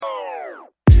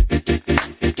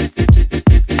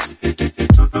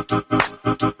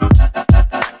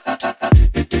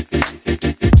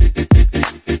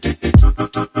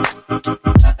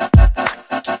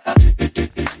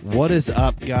What is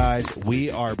up, guys? We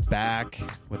are back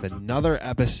with another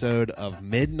episode of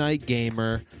Midnight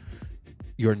Gamer,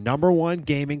 your number one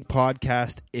gaming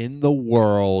podcast in the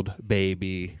world,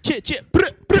 baby.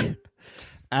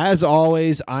 As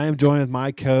always, I am joined with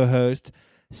my co-host,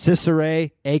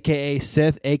 Cicere, a.k.a.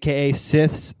 Sith, a.k.a.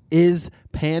 Sith is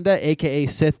Panda, a.k.a.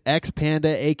 Sith X Panda,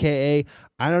 a.k.a.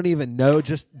 I don't even know,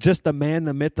 just the man,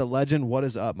 the myth, the legend. What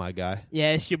is up, my guy?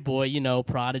 Yeah, it's your boy,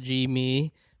 Prodigy,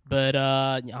 me. But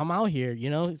I'm out here,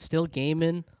 still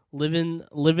gaming, living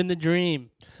the dream.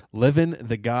 Living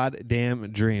the goddamn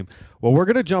dream. Well, we're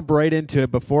going to jump right into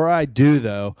it. Before I do,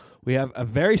 though, we have a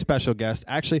very special guest.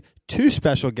 Actually, two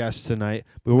special guests tonight.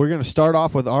 But we're going to start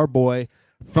off with our boy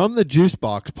from the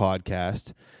Juicebox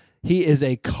podcast. He is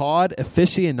a COD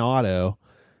aficionado.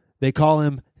 They call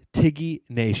him Tiggy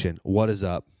Nation. What is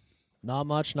up? Not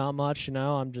much.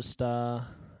 I'm just,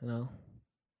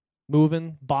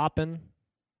 moving, bopping,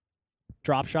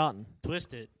 drop shotting.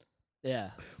 Twisted. Yeah.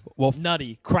 Well,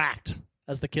 Nutty, cracked,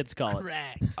 as the kids call it.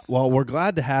 Correct. Well, we're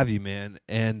glad to have you, man.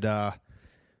 And I'm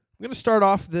going to start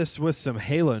off this with some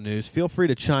Halo news. Feel free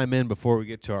to chime in before we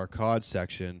get to our COD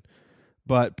section.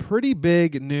 But pretty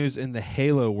big news in the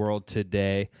Halo world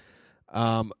today.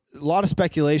 A lot of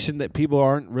speculation that people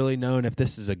aren't really knowing if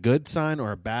this is a good sign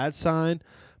or a bad sign.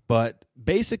 But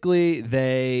basically,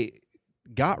 they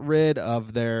got rid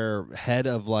of their head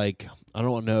of, I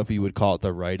don't know if you would call it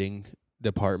the writing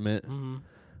department. Mm-hmm.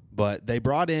 But they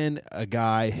brought in a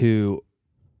guy who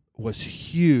was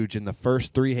huge in the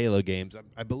first three Halo games.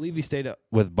 I believe he stayed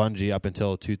with Bungie up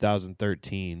until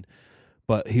 2013.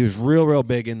 But he was real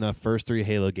big in the first three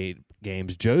Halo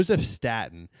games. Joseph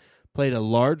Staten played a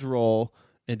large role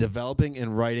in developing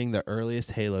and writing the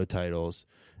earliest Halo titles.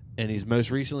 And he's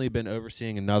most recently been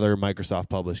overseeing another Microsoft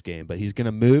published game. But he's going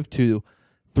to move to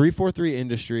 343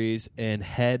 Industries and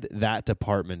head that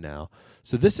department now.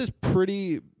 So this is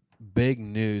pretty big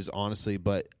news, honestly,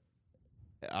 but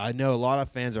I know a lot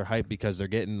of fans are hyped because they're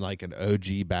getting an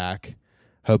OG back,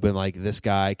 hoping this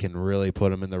guy can really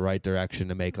put them in the right direction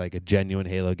to make a genuine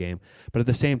Halo game. But at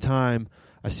the same time,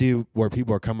 I see where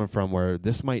people are coming from, where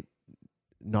this might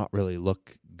not really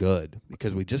look good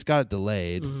because we just got it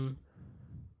delayed,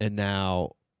 and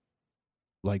now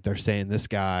they're saying this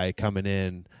guy coming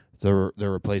in, they're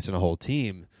replacing a whole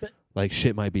team. But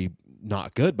shit might be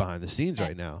not good behind the scenes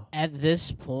right now. At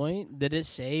this point, did it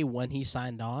say when he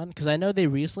signed on? Because I know they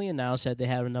recently announced that they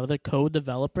have another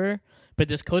co-developer, but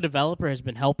this co-developer has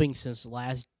been helping since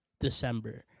last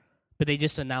December. But they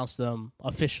just announced them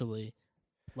officially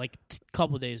a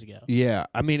couple of days ago. Yeah,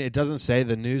 I mean, it doesn't say.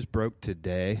 The news broke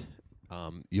today.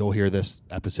 You'll hear this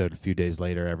episode a few days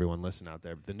later, everyone listen out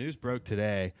there. But the news broke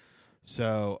today,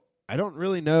 so I don't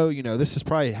really know. This has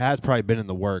probably been in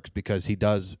the works because he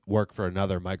does work for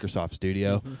another Microsoft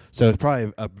studio. Mm-hmm. So it's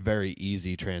probably a very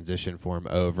easy transition for him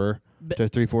over to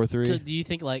 343. So do you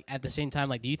think, at the same time,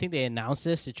 do you think they announced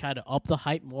this to try to up the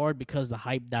hype more because the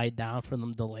hype died down from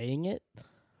them delaying it?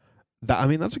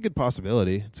 That's a good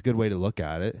possibility. It's a good way to look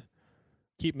at it.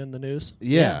 Keep him in the news.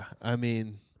 Yeah. I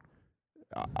mean,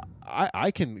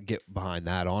 I can get behind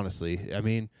that, honestly. I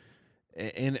mean,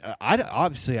 and I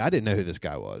didn't know who this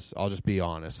guy was. I'll just be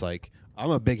honest.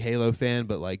 I'm a big Halo fan,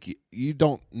 but you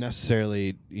don't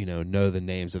necessarily know the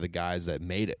names of the guys that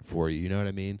made it for you. You know what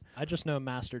I mean? I just know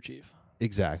Master Chief.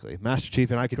 Exactly, Master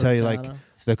Chief, and I can tell you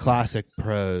the classic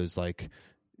pros,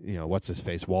 what's his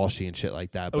face, Walshy and shit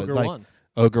like that. Ogre but 1,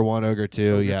 Ogre 1, Ogre 2,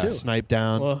 Ogre yeah, 2. Snipe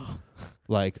Down, Whoa.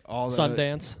 all the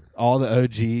Sundance, all the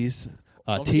OGs,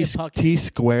 T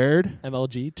Squared,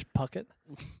 MLG, Puckett,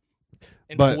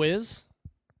 and But- Fwiz.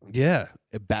 yeah.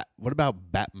 What about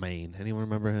Batman? Anyone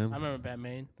remember him? I remember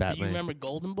Batman. Do Batman. you remember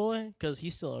Golden Boy? Because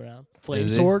he's still around. Flame Is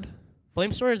he? Sword,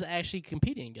 Flamesword is actually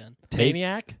competing again.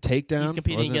 Maniac. Takedown. He's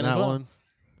competing Wasn't again that as well. one?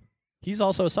 He's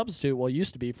also a substitute. Well, he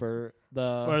used to be for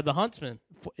the. Or the Huntsman.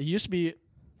 He used to be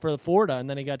for the Florida, and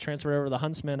then he got transferred over to the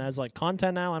Huntsman as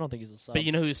content now. I don't think he's a sub. But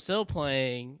you know who's still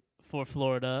playing for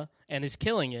Florida and is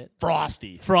killing it?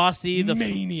 Frosty, Frosty the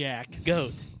Maniac.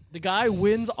 GOAT. The guy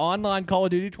wins online Call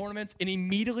of Duty tournaments and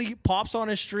immediately pops on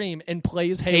his stream and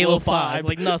plays Halo 5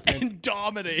 like nothing. and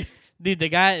dominates. Dude,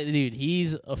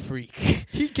 he's a freak.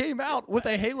 He came out with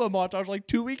a Halo montage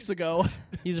 2 weeks ago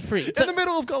He's a freak. in the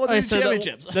middle of Call of Duty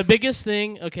championships. The biggest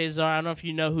thing, okay, Zara, I don't know if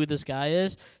you know who this guy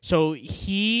is. So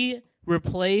he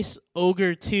replaced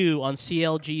Ogre 2 on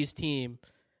CLG's team.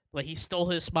 He stole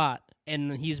his spot,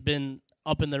 and he's been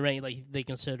up in the rank. They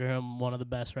consider him one of the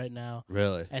best right now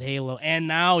Really? at Halo. And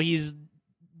now he's,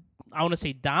 I want to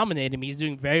say dominating. He's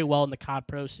doing very well in the COD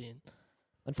Pro scene.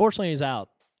 Unfortunately, he's out.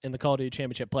 in the Call of Duty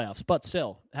Championship playoffs, but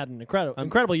still had an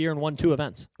incredible year and won 2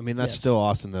 events. I mean, that's Yes. still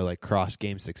awesome though. Like cross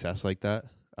game success like that.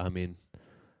 I mean,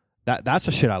 that's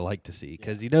the shit I like to see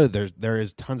because there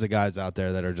is tons of guys out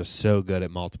there that are just so good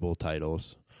at multiple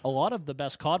titles. A lot of the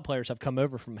best COD players have come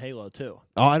over from Halo too.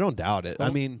 Oh, I don't doubt it. I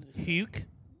Well, mean, Huke.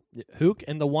 Hook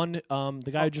and the one, the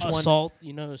guy who just won Assault.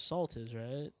 You know who Assault is,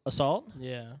 right? Assault,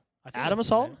 Yeah. I think Adam that's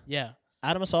the Assault? name. Yeah.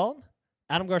 Adam Assault,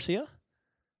 Adam Garcia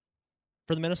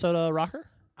for the Minnesota Rocker.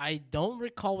 I don't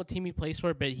recall what team he plays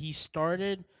for, but he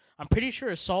started. I'm pretty sure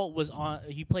Assault was on.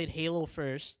 He played Halo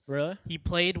first. Really? He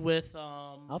played with.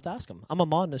 I'll have to ask him. I'm a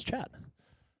mod in his chat.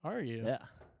 Are you? Yeah.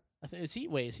 Is he?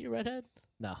 Wait, is he a redhead?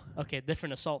 No. Okay,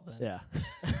 different Assault then. Yeah.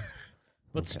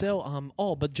 But still,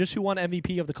 but just who won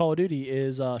MVP of the Call of Duty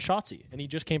is Shotzi, and he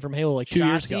just came from Halo like 2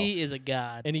 years ago, Shotzi is a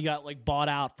god. and he got like bought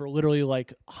out for literally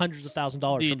like hundreds of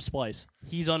 $1,000s Dude. from Splice.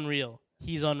 He's unreal.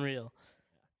 He's unreal.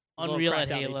 He's a little Unreal at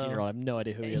cracked out Halo. 18-year-old. I have no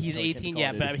idea who he is. He's until he came to 18, Call yeah,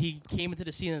 of Duty. but he came into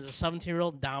the scene as a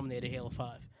 17-year-old, dominated Halo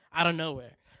 5 out of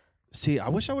nowhere. see, I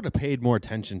wish I would have paid more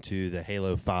attention to the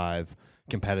Halo 5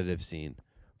 competitive scene.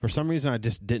 For some reason, I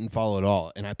just didn't follow it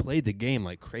all, and I played the game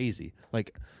like crazy.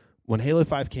 Like, when Halo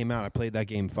 5 came out, I played that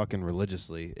game fucking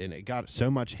religiously, and it got so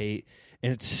much hate,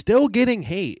 and it's still getting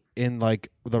hate in, like,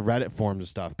 the Reddit forums and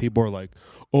stuff. People are like,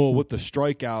 oh, with the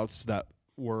strikeouts that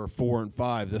were 4 and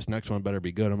 5, this next one better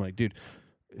be good. I'm like, dude,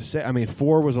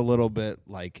 4 was a little bit,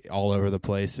 like, all over the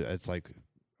place. It's like,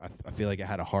 I feel like I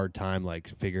had a hard time, like,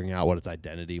 figuring out what its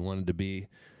identity wanted to be.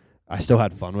 I still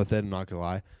had fun with it, I'm not gonna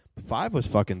lie. But 5 was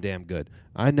fucking damn good.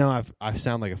 I know I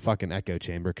sound like a fucking echo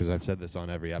chamber because I've said this on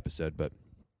every episode, but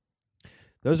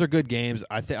those are good games.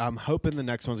 I'm hoping the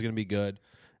next one's going to be good.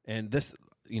 And this,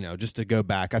 just to go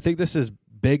back, I think this is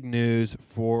big news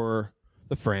for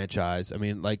the franchise. I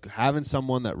mean, like having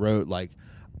someone that wrote like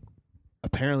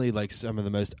apparently like some of the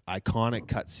most iconic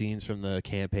cutscenes from the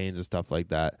campaigns and stuff like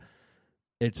that.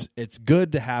 It's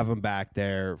good to have him back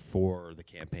there for the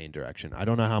campaign direction. I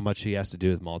don't know how much he has to do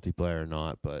with multiplayer or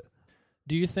not, but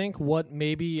Do you think what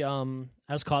maybe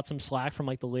has caught some slack from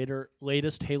like the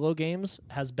latest Halo games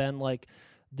has been like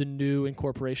the new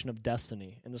incorporation of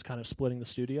Destiny and just kind of splitting the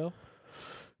studio?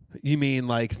 you mean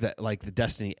like the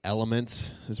Destiny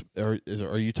elements?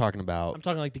 Are you talking about? I'm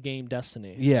talking like the game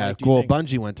Destiny. Yeah, Like, do you well, think-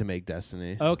 Bungie went to make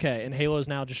Destiny. Okay, and Halo is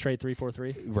now just straight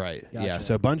 343. Right. Yeah. Gotcha.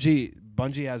 So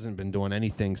Bungie hasn't been doing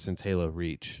anything since Halo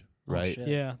Reach, Oh, right? shit.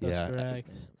 Yeah, that's Yeah.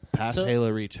 correct. Past So- Halo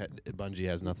Reach, Bungie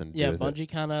has nothing to Yeah, do with it. Bungie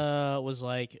kind of was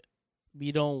like,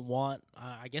 we don't want.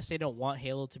 I guess they don't want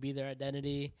Halo to be their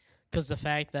identity because the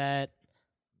fact that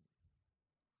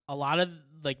a lot of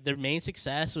like their main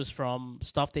success was from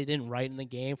stuff they didn't write in the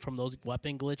game, from those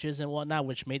weapon glitches and whatnot,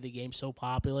 which made the game so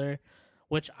popular.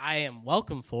 Which I am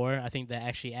welcome for. I think that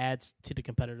actually adds to the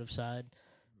competitive side.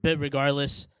 But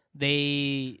regardless,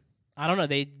 I don't know.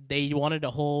 They wanted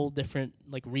a whole different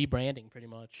like rebranding, pretty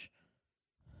much.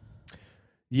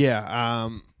 Yeah.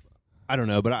 I don't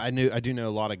know, but I do know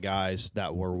a lot of guys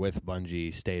that were with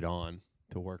Bungie stayed on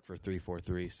to work for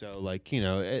 343. So like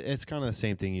it's kind of the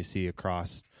same thing you see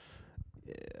across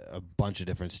a bunch of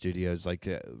different studios. Like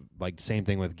same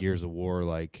thing with Gears of War.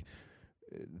 Like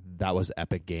that was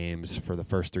Epic Games for the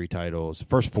first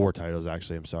 4 titles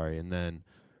actually. I'm sorry, and then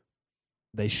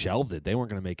they shelved it. They weren't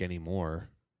going to make any more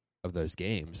of those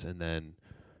games, and then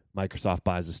Microsoft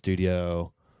buys the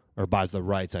studio. Or buys the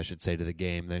rights, I should say, to the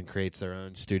game, then creates their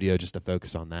own studio just to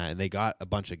focus on that. And they got a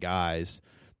bunch of guys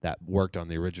that worked on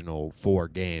the original 4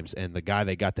 games. And the guy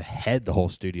they got to head the whole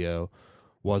studio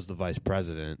was the vice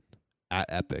president at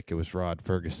Epic. It was Rod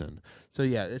Ferguson. So,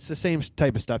 yeah, it's the same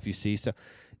type of stuff you see. So,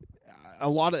 a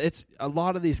lot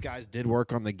of these guys did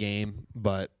work on the game,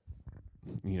 but,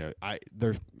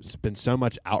 there's been so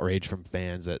much outrage from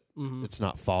fans that it's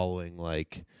not following,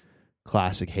 like,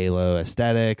 classic Halo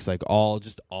aesthetics, like all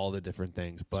the different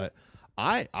things. But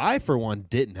I for one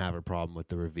didn't have a problem with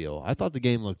the reveal. I thought the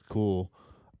game looked cool.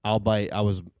 Albeit I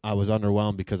was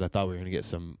underwhelmed because I thought we were going to get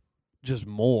some just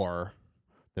more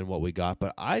than what we got.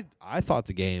 But I thought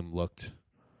the game looked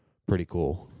pretty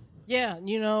cool. Yeah,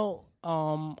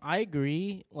 I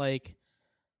agree. Like,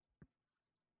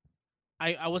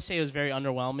 I would say it was very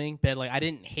underwhelming, but like I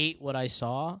didn't hate what I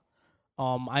saw.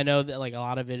 I know that like a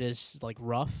lot of it is like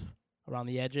rough around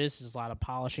the edges. There's a lot of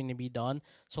polishing to be done.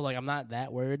 So like I'm not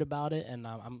that worried about it, and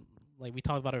I'm like we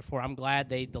talked about it before. I'm glad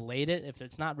they delayed it. If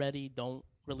it's not ready, don't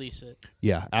release it.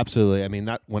 Yeah, absolutely. I mean,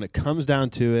 that when it comes down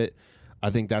to it,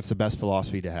 I think that's the best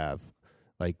philosophy to have.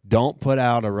 Like, don't put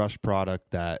out a rush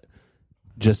product that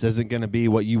just isn't going to be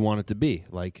what you want it to be.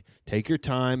 Like, take your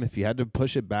time. If you had to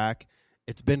push it back,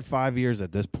 it's been 5 years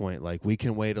at this point. Like, we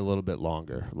can wait a little bit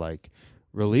longer. Like,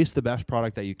 release the best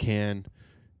product that you can.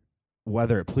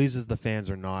 whether it pleases the fans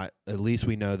or not, at least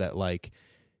we know that like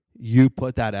you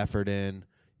put that effort in,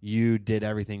 you did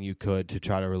everything you could to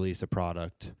try to release a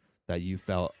product that you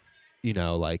felt,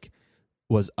 like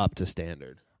was up to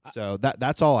standard. So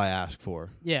that's all I ask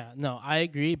for. Yeah, no, I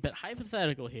agree. But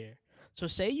hypothetical here. So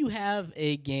say you have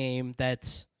a game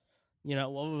that's,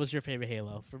 what was your favorite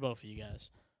Halo for both of you guys?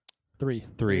 3.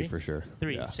 Three for sure.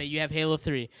 3. Yeah. Say you have Halo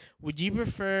 3. Would you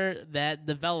prefer that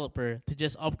developer to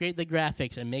just upgrade the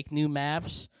graphics and make new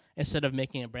maps instead of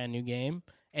making a brand new game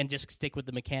and just stick with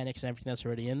the mechanics and everything that's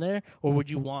already in there? Or would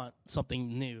you want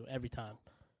something new every time?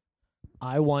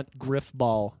 I want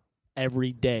Griffball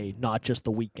every day, not just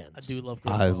the weekends. I do love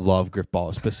I Griffball. love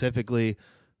Griffball, specifically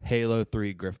Halo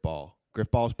 3 Griffball.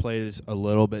 Griffball's played is a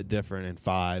little bit different in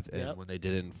 5, and when they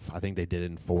did it I think they did it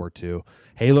in 4 too.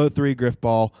 Halo 3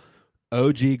 Griffball,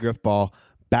 OG Griffball.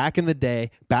 Back in the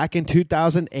day, back in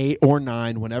 2008 or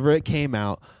 9, whenever it came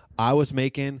out, I was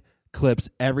making clips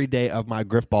every day of my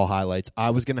Griffball highlights.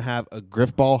 I was going to have a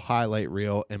Griffball highlight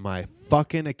reel, and my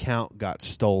fucking account got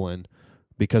stolen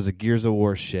because of Gears of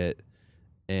War shit,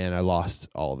 and I lost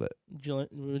all of it.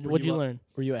 What'd you learn?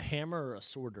 Were you a hammer or a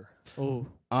sworder? Oh,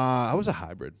 I was a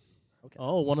hybrid. Okay.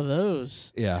 oh, one of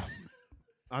those. Yeah.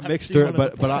 I I've mixed seen her, one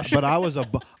of but I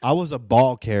was a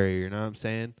ball carrier, you know what I'm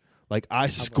saying? Like I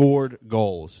scored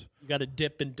goals. You got to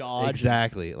dip and dodge.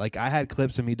 Exactly. Like I had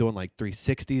clips of me doing like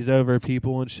 360s over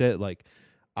people and shit. Like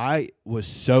I was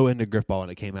so into Griffball when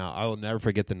it came out. I will never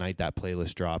forget the night that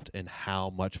playlist dropped and how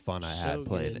much fun I had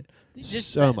playing it.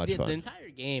 Just much fun. The entire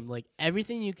game, like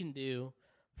everything you can do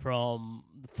from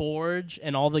Forge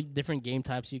and all the different game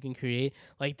types you can create,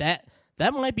 like that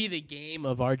might be the game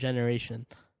of our generation.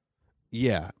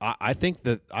 Yeah, I think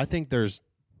there's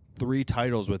 3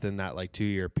 titles within that like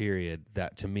 2-year period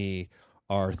that to me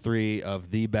are 3 of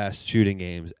the best shooting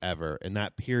games ever, and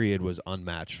that period was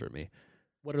unmatched for me.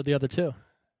 What are the other 2?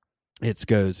 It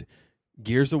goes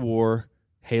Gears of War,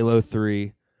 Halo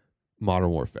 3, Modern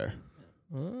Warfare.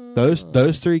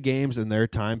 Those 3 games in their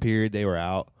time period they were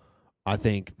out, I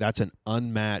think that's an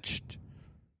unmatched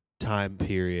time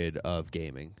period of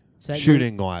gaming.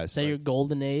 Shooting wise, is that your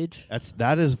golden age?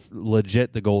 That is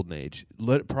legit the golden age.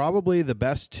 Probably the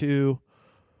best 2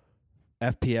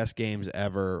 FPS games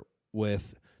ever,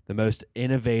 with the most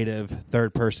innovative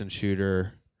third-person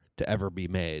shooter to ever be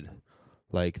made.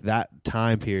 Like that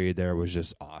time period there was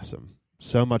just awesome.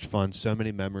 So much fun, so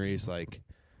many memories. Like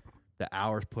the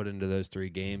hours put into those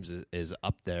 3 games is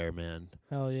up there, man.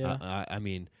 Hell yeah! I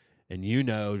mean,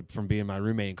 and from being my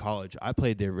roommate in college, I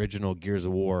played the original Gears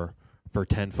of War for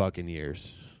 10 fucking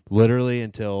years. Literally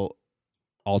until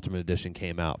Ultimate Edition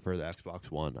came out for the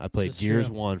Xbox One. I played Gears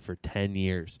 1 for 10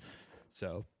 years.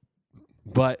 So,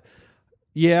 but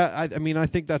yeah, I mean, I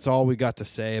think that's all we got to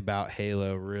say about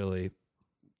Halo, really.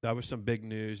 That was some big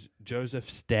news. Joseph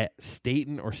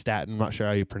Staten, I'm not sure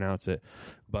how you pronounce it,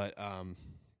 but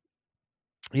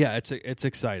yeah, it's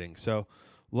exciting. So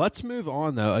let's move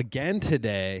on, though. Again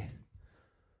today,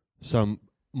 some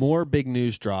more big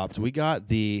news dropped. We got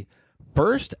the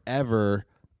first ever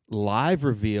live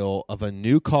reveal of a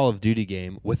new Call of Duty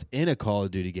game within a Call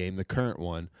of Duty game, the current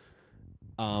one.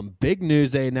 Big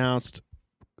news, they announced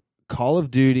Call of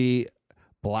Duty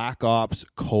Black Ops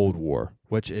Cold War,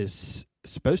 which is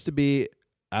supposed to be,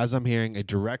 as I'm hearing, a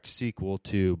direct sequel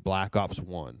to Black Ops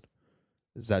 1.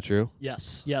 Is that true?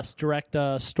 Yes. Direct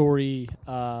story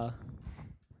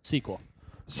sequel.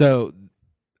 So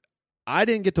I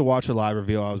didn't get to watch a live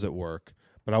reveal. I was at work,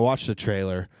 but I watched the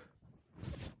trailer.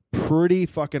 Pretty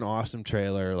fucking awesome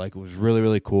trailer. Like, it was really,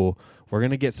 really cool. We're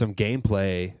going to get some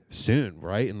gameplay soon,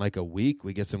 right? In like a week,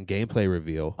 we get some gameplay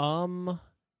reveal.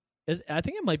 I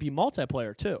think it might be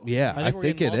multiplayer too. Yeah, I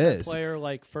think it is. Multiplayer,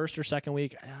 like first or second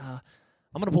week.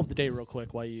 I'm gonna pull up the date real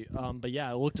quick while you. But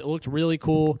yeah, it looked really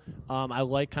cool. I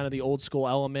like kind of the old school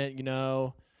element.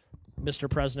 Mr.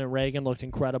 President Reagan looked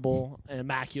incredible and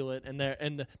immaculate,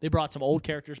 and they brought some old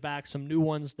characters back, some new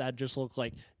ones that just look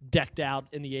like decked out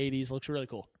in the '80s. Looks really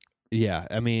cool. Yeah,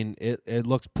 I mean it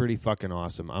looks pretty fucking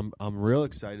awesome. I'm real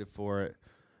excited for it,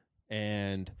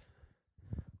 and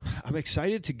I'm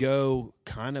excited to go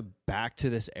kind of back to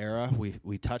this era.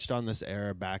 We touched on this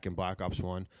era back in Black Ops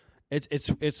 1.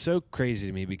 It's so crazy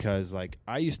to me because like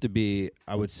I used to be,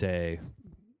 I would say,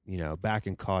 back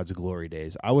in COD's glory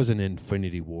days, I was an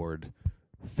Infinity Ward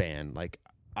fan. Like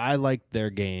I liked their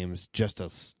games just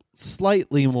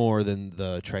slightly more than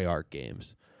the Treyarch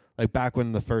games. Like back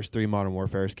when the first 3 Modern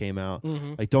Warfares came out.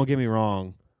 Mm-hmm. Like don't get me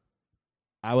wrong,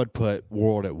 I would put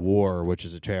World at War, which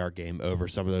is a Treyarch game, over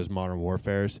some of those Modern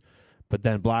Warfares. But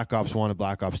then Black Ops 1 and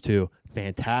Black Ops 2,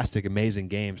 fantastic, amazing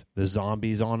games. The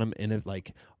zombies on them, and it,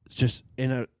 like It's just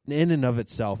in and of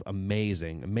itself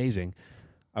amazing.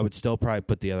 I would still probably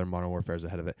put the other Modern Warfares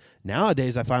ahead of it.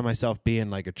 Nowadays, I find myself being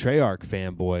like a Treyarch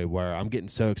fanboy, where I'm getting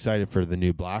so excited for the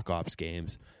new Black Ops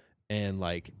games, and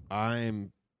like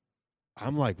I'm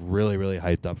like really really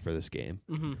hyped up for this game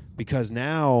because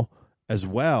now as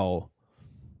well,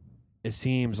 it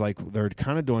seems like they're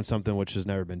kind of doing something which has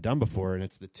never been done before, and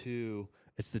it's the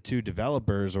two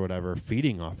developers or whatever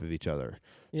feeding off of each other.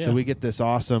 Yeah. So we get this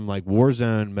awesome like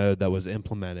Warzone mode that was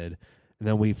implemented, and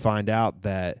then we find out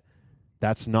that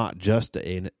that's not just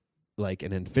an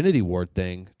Infinity Ward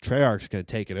thing. Treyarch's going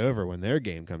to take it over when their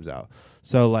game comes out.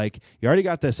 So like you already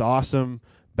got this awesome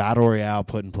battle royale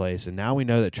put in place, and now we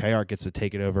know that Treyarch gets to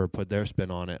take it over, put their spin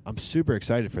on it. I'm super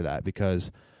excited for that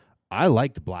because I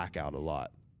liked Blackout a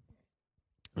lot,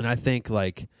 and I think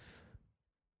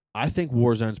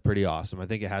Warzone's pretty awesome. I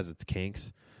think it has its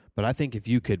kinks, but I think if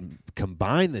you could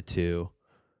combine the two,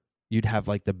 you'd have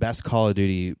like the best Call of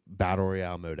Duty battle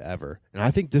royale mode ever. And I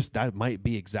think that might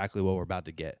be exactly what we're about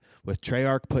to get with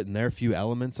Treyarch putting their few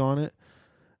elements on it.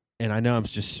 And I know I'm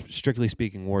just strictly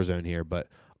speaking Warzone here, but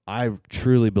I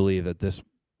truly believe that this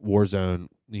Warzone,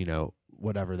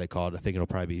 whatever they call it, I think it'll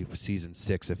probably be season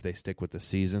 6 if they stick with the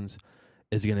seasons,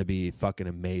 is going to be fucking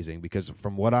amazing. Because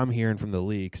from what I'm hearing from the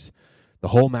leaks, the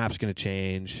whole map's going to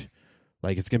change.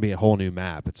 Like it's going to be a whole new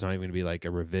map. It's not even going to be like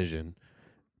a revision.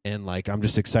 And like I'm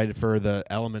just excited for the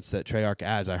elements that Treyarch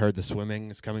adds. I heard the swimming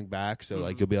is coming back, so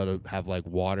like you'll be able to have like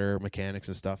water mechanics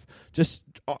and stuff. Just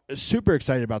super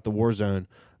excited about the Warzone.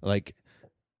 Like,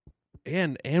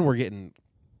 and we're getting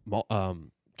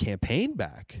campaign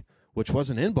back, which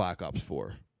wasn't in Black Ops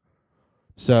 4.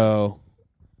 So,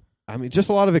 I mean, just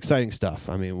a lot of exciting stuff.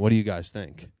 I mean, what do you guys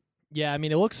think? Yeah, I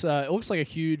mean, it looks like a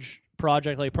huge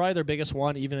project, like probably their biggest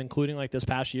one, even including like this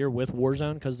past year with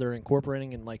Warzone, because they're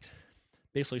incorporating and like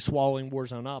basically swallowing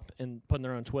Warzone up and putting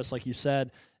their own twist, like you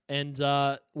said. And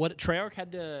what Treyarch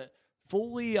had to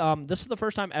fully, this is the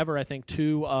first time ever, I think,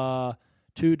 two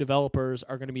developers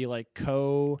are going to be like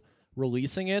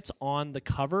co-releasing it on the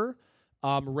cover.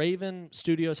 Raven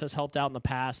Studios has helped out in the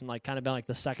past and like kind of been like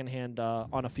the second hand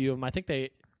on a few of them. I think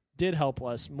they did help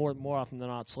us more often than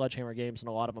not, Sledgehammer Games and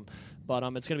a lot of them. But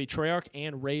it's going to be Treyarch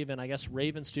and Raven. I guess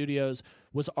Raven Studios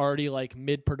was already like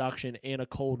mid-production in a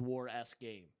Cold War-esque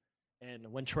game.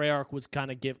 And when Treyarch was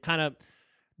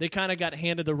they kind of got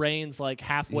handed the reins like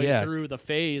halfway through the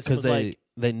phase because they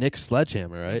nicked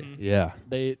Sledgehammer, right?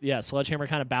 Mm-hmm. Yeah. Sledgehammer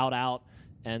kind of bowed out,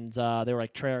 and they were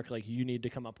like, Treyarch, like you need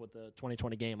to come up with the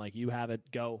 2020 game, like you have it,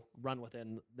 go run with it.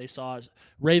 And they saw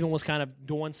Raven was kind of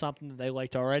doing something that they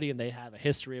liked already, and they have a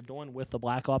history of doing with the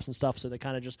Black Ops and stuff. So they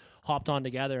kind of just hopped on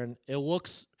together, and it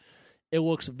looks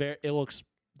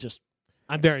just.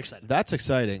 I'm very excited. That's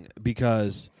exciting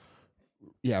because.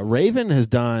 Yeah, Raven has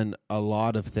done a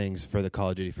lot of things for the Call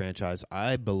of Duty franchise.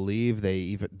 I believe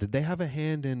did they have a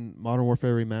hand in Modern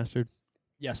Warfare Remastered?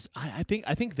 Yes, I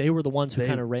think they were the ones who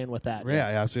kind of ran with that. Yeah,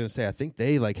 I was going to say I think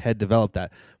they like had developed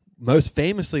that. Most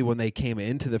famously, when they came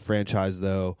into the franchise,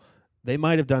 though, they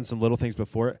might have done some little things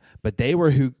before it, but they were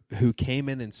who came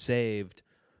in and saved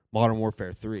Modern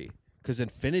Warfare 3 because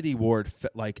Infinity Ward,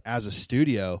 like as a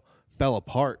studio, fell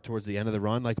apart towards the end of the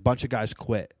run. Like a bunch of guys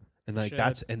quit. And like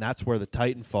that's where the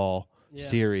Titanfall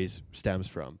series stems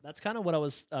from. That's kind of what I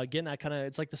was getting at. Kind of,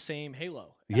 it's like the same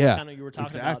Halo. That's kind of you were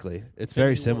talking exactly. about. It's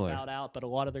very similar. Out, but a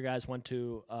lot of their guys went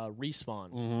to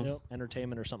Respawn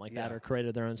Entertainment or something like that, or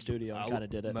created their own studio and kind of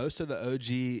did it. Most of the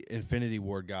OG Infinity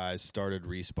Ward guys started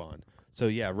Respawn. So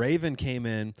yeah, Raven came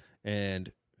in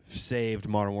and saved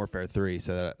Modern Warfare 3,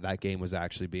 so that game was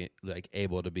actually being like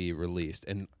able to be released.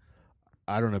 And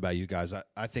I don't know about you guys.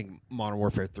 I think Modern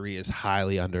Warfare 3 is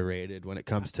highly underrated when it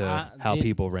comes to how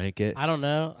people rank it. I don't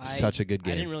know. Such a good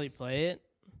game. I didn't really play it.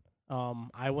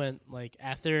 I went like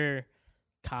after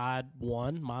COD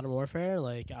 1, Modern Warfare,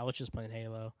 like I was just playing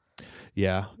Halo.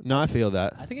 Yeah. No, I feel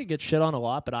that. I think it gets shit on a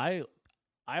lot, but I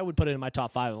would put it in my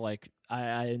top 5. Like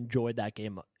I enjoyed that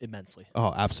game immensely.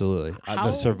 Oh, absolutely.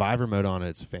 The survivor mode on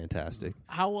it's fantastic.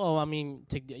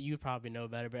 You probably know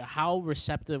better, but how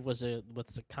receptive was it with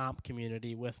the comp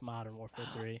community with Modern Warfare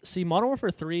 3? See, Modern Warfare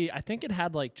 3, I think it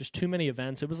had like just too many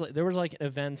events. It was like there was like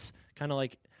events kind of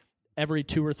like every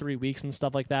 2 or 3 weeks and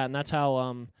stuff like that, and that's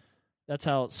how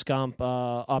Scump,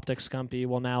 Optic Scumpy,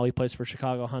 well now he plays for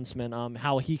Chicago Huntsman,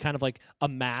 how he kind of like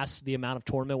amassed the amount of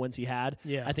tournament wins he had.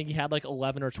 Yeah. I think he had like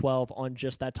 11 or 12 on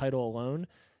just that title alone.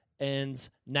 And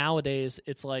nowadays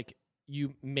it's like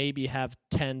you maybe have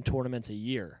 10 tournaments a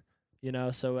year.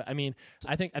 So I mean,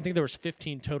 I think there was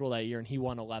 15 total that year, and he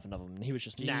won 11 of them, and he was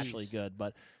just naturally good.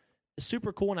 But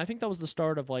super cool, and I think that was the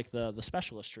start of like the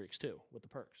specialist streaks too with the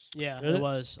perks. Yeah, Did it it?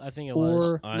 was. I think it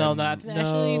Or- was. No, that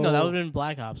actually no, that No. would have been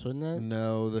Black Ops, wouldn't it?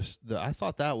 No, I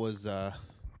thought that was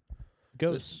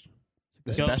Ghosts.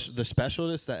 the Ghosts.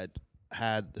 specialist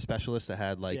that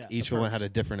had like Yeah, each the one perks. had a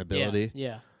different ability.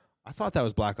 Yeah. I thought that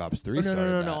was Black Ops 3 No,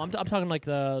 started no. that. I'm talking like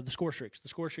the score streaks. The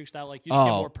score streaks that like you just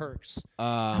get Oh. more perks.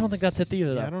 I I don't think that's it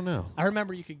either. Yeah, Though. I don't know. I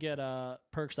remember you could get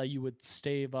perks that you would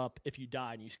stave up if you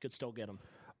died, and you could still get them.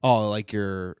 Oh, like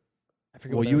your I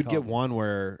forget. well, what they you were would get called. one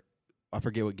where I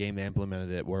forget what game they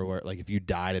implemented it where like if you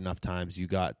died enough times, you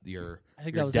got your I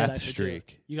think your that was death it, actually, too.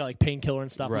 streak. You got like painkiller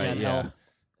and stuff. Right, And you yeah. had health.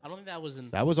 I don't think that was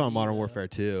in. That was on 3, Modern though. Warfare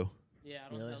 2. Yeah, I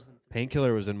don't Really? think that was in. 3.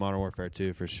 Painkiller was in Modern Warfare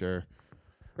 2 for sure.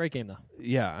 Great game though.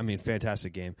 Yeah, I mean,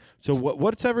 fantastic game. So,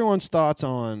 what's everyone's thoughts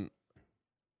on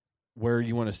where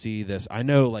you want to see this? I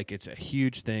know, like, it's a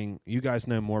huge thing. You guys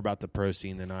know more about the pro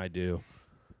scene than I do.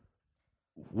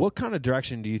 What kind of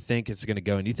direction do you think it's going to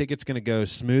go in? Do you think it's going to go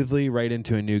smoothly right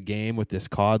into a new game with this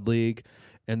COD League?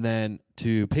 And then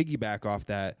to piggyback off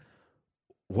that,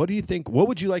 what do you think? What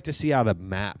would you like to see out of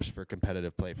maps for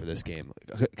competitive play for this game?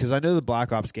 Because I know the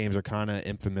Black Ops games are kind of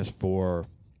infamous for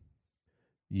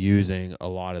using a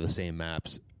lot of the same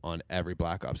maps on every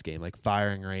Black Ops game. Like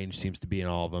Firing Range seems to be in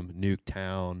all of them.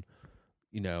 Nuketown,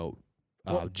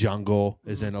 Jungle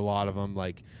is in a lot of them.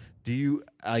 Like, do you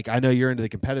like? I know you're into the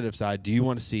competitive side. Do you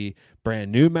want to see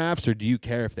brand new maps, or do you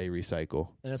care if they recycle?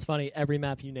 And it's funny. Every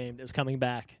map you named is coming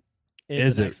back.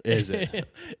 Is it?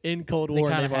 In Cold They War?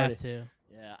 and kind of they've already- have to.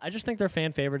 Yeah, I just think they're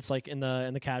fan favorites, like in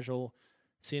the casual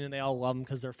scene, and they all love them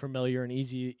because they're familiar and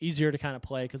easier to kind of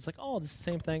play. Because like, oh, it's the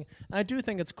same thing. And I do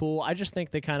think it's cool. I just think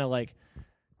they kind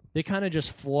of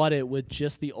just flood it with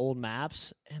just the old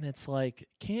maps, and it's like,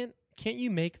 can't you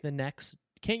make the next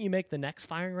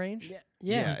Firing Range?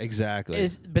 Yeah. Exactly.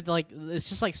 But like it's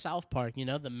just like South Park,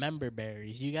 the member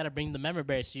berries. You got to bring the member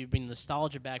berries, so you bring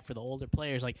nostalgia back for the older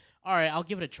players. Like, all right, I'll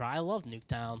give it a try. I love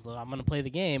Nuketown. I'm gonna play the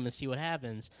game and see what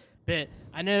happens. But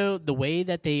I know the way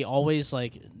that they always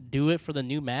like do it for the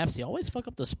new maps. They always fuck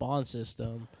up the spawn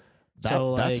system.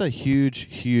 That's a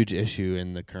huge issue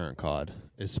in the current COD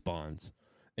is spawns.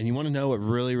 And you want to know what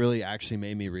really, really actually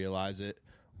made me realize it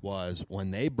was when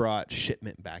they brought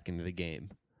Shipment back into the game.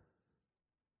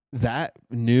 That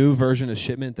new version of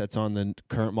Shipment that's on the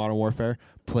current Modern Warfare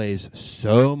plays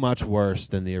so much worse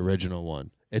than the original one.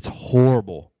 It's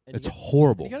horrible. And It's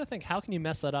horrible. You got to think, how can you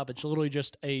mess that up? It's literally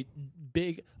just a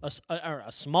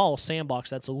small sandbox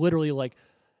that's literally like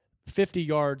 50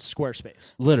 yards square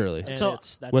space. Literally. And So,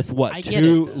 that's With what? I get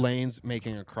Two it, though. lanes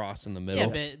making a cross in the Yeah,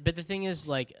 middle? but the thing is,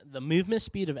 like the movement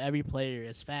speed of every player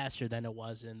is faster than it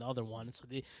was in the other one. So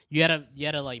you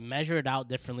gotta like measure it out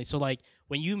differently. So like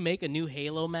when you make a new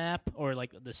Halo map or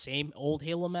like the same old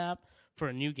Halo map for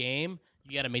a new game,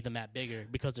 you gotta make the map bigger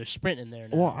because there's sprint in there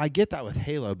now. Well, I get that with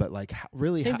Halo, but like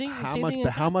really, Same thing- how same much? thing But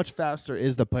in how much faster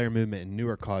is the player movement in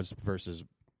newer CODs versus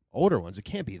older ones? It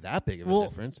can't be that big of a Well-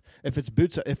 difference. If it's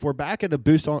boots, if we're back at a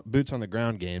boots on the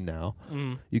ground game now,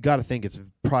 you got to think it's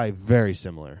probably very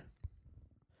similar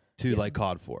to like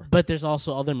COD 4. But there's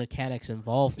also other mechanics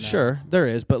involved now. Sure, there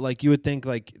is, but like you would think,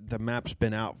 like the map's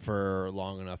been out for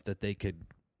long enough that they could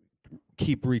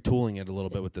keep retooling it a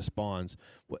little bit with the spawns.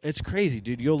 Well, it's crazy,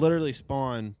 dude. You'll literally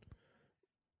spawn,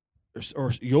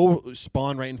 or you'll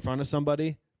spawn right in front of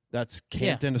somebody that's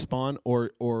camped in a spawn,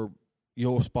 or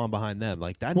you'll spawn behind them.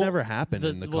 Like that Well, never happened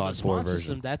in the COD 4 spawn version.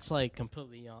 system, that's like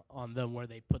completely on them where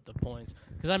they put the points.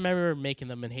 Because I remember making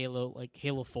them in Halo, like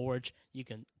Halo Forge. You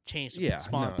can change the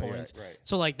spawn points. Right.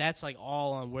 So like that's like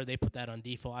all on where they put that on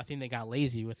default. I think they got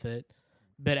lazy with it.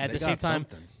 But at They the same got time,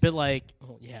 something. but like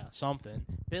something.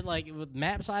 But like with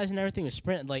map size and everything with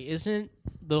sprint, like isn't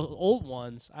the old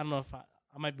ones? I don't know if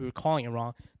I might be recalling it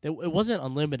wrong. It wasn't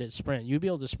unlimited sprint. You'd be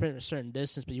able to sprint a certain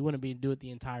distance, but you wouldn't be able to do it the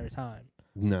entire time.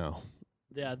 No.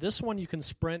 Yeah, this one you can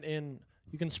sprint in.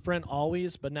 You can sprint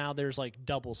always, but now there's like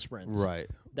double sprints. Right.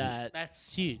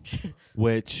 That's huge.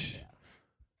 Which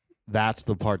that's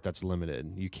the part that's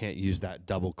limited. You can't use that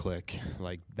double click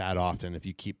like that often. If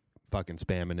you keep fucking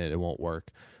spamming it, it won't work.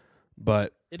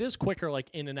 But It is quicker, like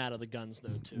in and out of the guns,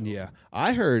 though, too. yeah,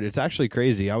 I heard it's actually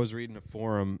crazy. I was reading a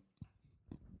forum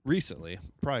recently,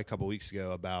 probably a couple weeks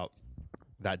ago, about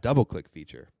that double click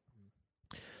feature.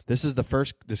 This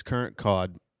current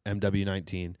COD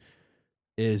MW19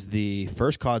 is the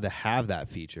first COD to have that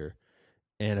feature.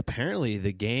 And apparently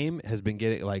the game has been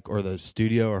getting or the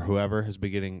studio or whoever has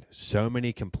been getting so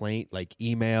many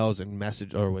emails and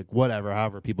message or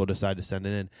however people decide to send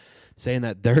it in, saying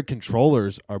that their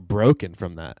controllers are broken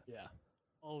from that. Yeah.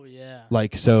 Oh yeah.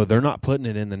 So they're not putting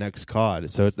it in the next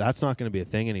COD. So that's not going to be a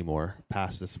thing anymore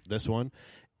past this one.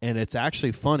 And it's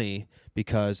actually funny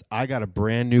because I got a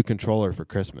brand new controller for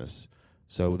Christmas.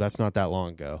 So that's not that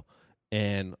long ago.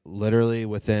 And literally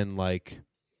within like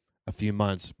a few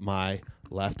months, my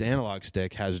left analog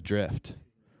stick has drift.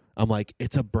 I'm like,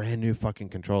 it's a brand new fucking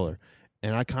controller.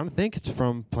 And I kind of think it's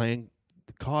from playing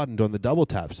COD and doing the double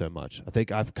tap so much. I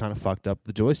think I've kind of fucked up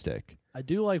the joystick. I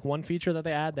do like one feature that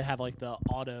they add. They have like the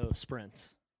auto sprint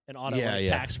and auto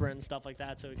tack sprint and stuff like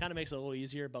that. So it kind of makes it a little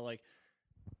easier. But like,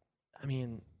 I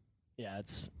mean, yeah,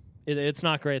 it's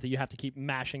not great that you have to keep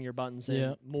mashing your buttons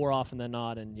in more often than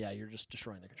not. And yeah, you're just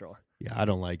destroying the controller. Yeah, I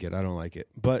don't like it.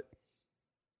 But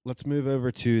let's move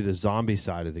over to the zombie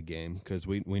side of the game because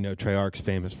we know Treyarch's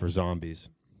famous for zombies.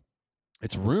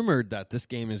 It's rumored that this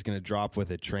game is going to drop with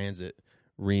a Transit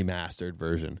remastered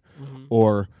version,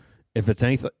 or if it's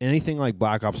anything like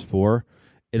Black Ops 4,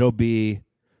 it'll be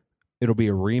a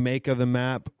remake of the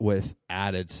map with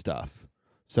added stuff.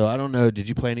 So I don't know. Did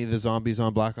you play any of the zombies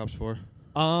on Black Ops 4?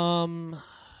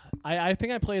 I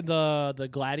think I played the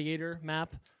Gladiator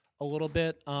map a little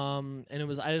bit, and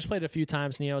I just played it a few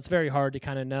times. And, it's very hard to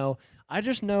kind of know. I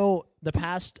just know the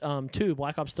past two,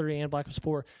 Black Ops 3 and Black Ops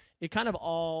 4, it kind of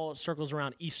all circles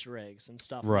around Easter eggs and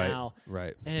stuff now.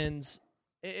 Right. And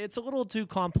it's a little too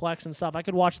complex and stuff. I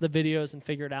could watch the videos and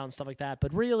figure it out and stuff like that.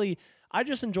 But really, I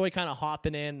just enjoy kind of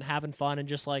hopping in, having fun, and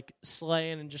just like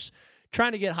slaying and just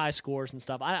trying to get high scores and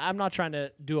stuff. I'm not trying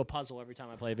to do a puzzle every time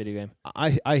I play a video game.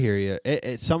 I hear you.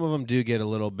 Some of them do get a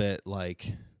little bit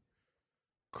like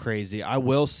crazy. I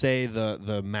will say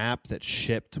the map that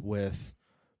shipped with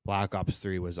Black Ops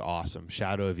 3 was awesome.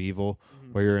 Shadow of Evil,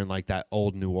 where you're in like that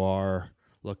old noir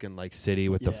looking like city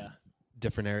with the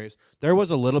different areas. There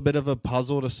was a little bit of a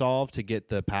puzzle to solve to get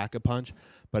the Pack-a-Punch,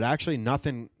 but actually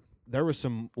nothing. There were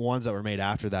some ones that were made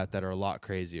after that are a lot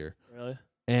crazier. Really?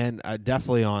 And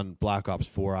definitely on Black Ops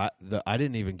 4, I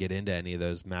didn't even get into any of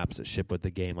those maps that ship with the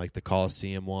game, like the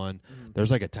Coliseum one. There's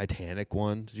like a Titanic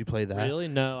one. Did you play that? Really?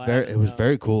 No. It was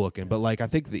very cool looking. But like I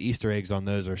think the Easter eggs on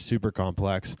those are super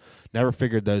complex. Never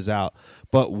figured those out.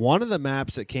 But one of the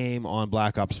maps that came on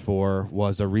Black Ops 4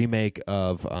 was a remake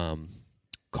of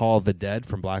Call of the Dead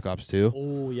from Black Ops 2.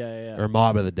 Oh, yeah. Or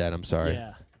Mob of the Dead, I'm sorry.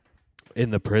 Yeah. In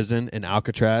the prison in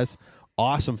Alcatraz.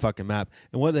 Awesome fucking map.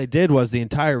 And what they did was the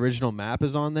entire original map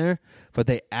is on there, but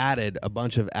they added a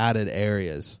bunch of added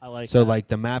areas. I like so that. Like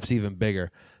the map's even bigger.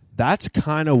 That's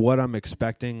kind of what I'm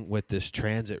expecting with this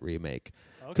Transit remake.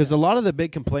 Because a lot of the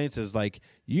big complaints is like,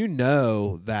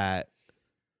 that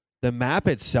the map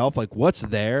itself, like what's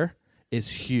there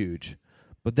is huge.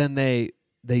 But then they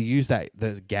use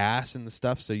the gas and the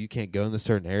stuff so you can't go in the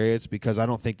certain areas because I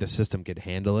don't think the system could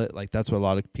handle it. Like that's what a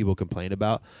lot of people complain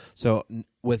about. So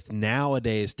with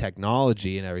nowadays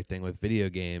technology and everything with video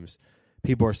games,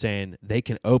 people are saying they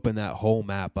can open that whole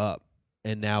map up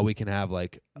and now we can have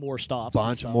like more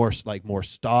stops, more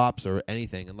stops or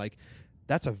anything. And like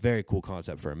that's a very cool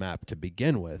concept for a map to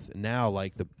begin with. And now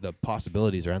like the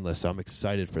possibilities are endless. So I'm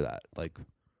excited for that. Like.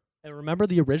 And remember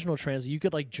the original Transit, you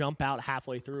could like jump out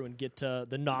halfway through and get to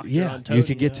the Nocturne. Yeah, you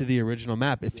could get to the original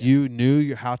map. If you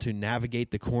knew how to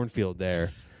navigate the cornfield there,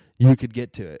 you could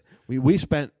get to it. We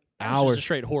spent hours. It was just a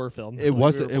straight horror film. It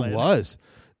was.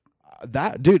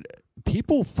 That dude,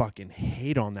 people fucking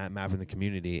hate on that map in the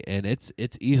community, and it's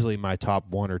easily my top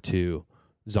 1 or 2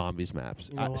 zombies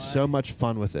maps. So much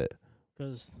fun with it.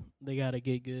 Because they gotta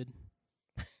get good.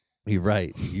 You're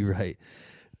right.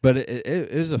 But it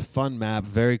is a fun map,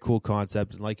 very cool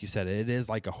concept, and like you said, it is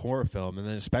like a horror film. And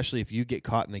then especially if you get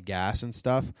caught in the gas and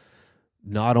stuff,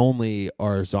 not only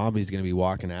are zombies going to be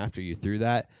walking after you through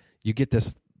that, you get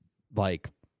this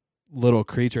like little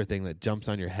creature thing that jumps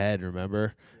on your head.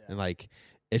 Remember, and like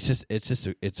it's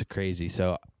crazy.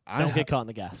 So don't get caught in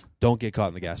the gas. Don't get caught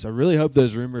in the gas. I really hope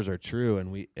those rumors are true,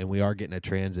 and we are getting a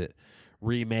Transit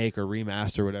remake or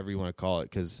remaster, whatever you want to call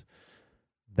it, because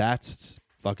that's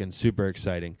fucking super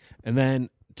exciting. And then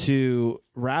to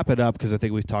wrap it up, because I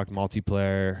think we've talked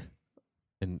multiplayer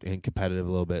and competitive a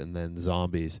little bit, and then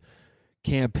zombies.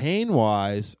 Campaign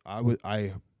wise,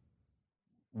 I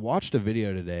watched a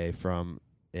video today from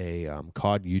a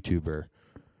COD YouTuber,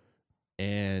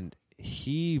 and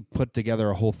he put together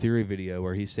a whole theory video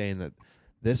where he's saying that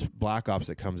this Black Ops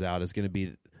that comes out is going to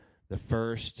be the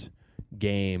first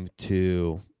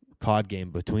COD game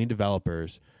between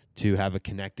developers to have a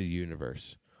connected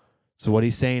universe. So what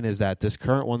he's saying is that this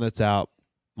current one that's out,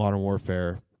 Modern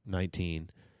Warfare 19,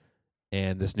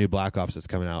 and this new Black Ops that's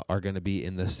coming out are going to be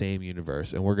in the same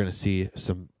universe, and we're going to see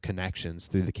some connections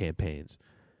through the campaigns.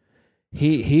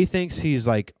 He thinks he's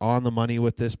like on the money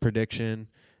with this prediction.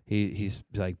 He's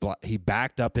like he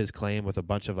backed up his claim with a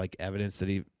bunch of like evidence that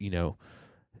he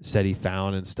said he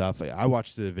found and stuff. I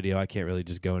watched the video. I can't really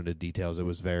just go into details. It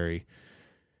was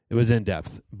in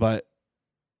depth. But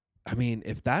I mean,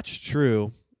 if that's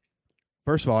true,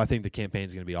 first of all, I think the campaign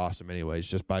is going to be awesome anyways,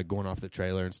 just by going off the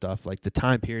trailer and stuff. Like the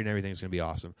time period and everything is going to be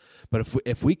awesome. But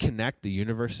if we connect the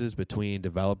universes between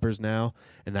developers now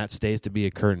and that stays to be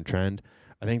a current trend,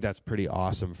 I think that's pretty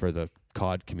awesome for the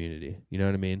COD community. You know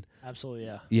what I mean? Absolutely,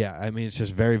 yeah. Yeah, I mean, it's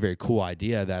just very, very cool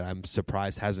idea that I'm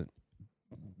surprised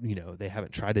they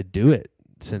haven't tried to do it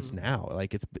since now.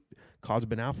 Like COD's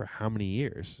been out for how many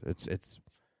years? It's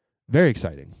very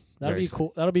exciting. That'll be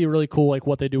cool. That'll be really cool, like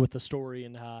what they do with the story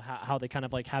and how they kind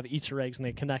of like have Easter eggs and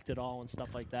they connect it all and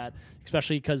stuff like that.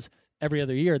 Especially because every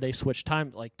other year they switch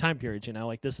time periods.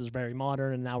 Like this is very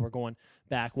modern, and now we're going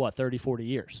back 30, 40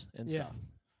 years and stuff.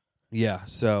 Yeah,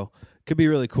 so could be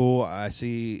really cool. I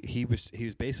see he was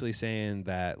basically saying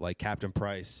that like Captain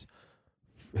Price,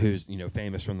 who's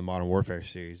famous from the Modern Warfare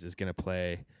series, is going to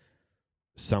play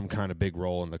some kind of big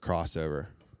role in the crossover.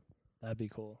 That'd be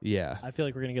cool. Yeah, I feel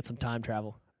like we're gonna get some time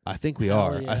travel. I think we Hell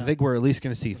are. yeah. I think we're at least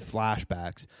going to see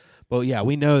flashbacks. But yeah,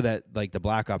 we know that like the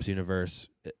Black Ops universe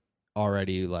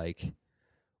already kind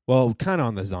of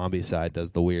on the zombie side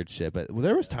does the weird shit. But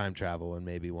there was time travel in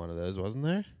maybe one of those, wasn't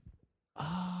there?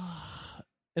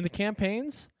 In the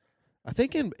campaigns, I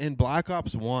think in Black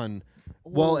Ops 1,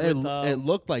 well, it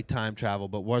looked like time travel,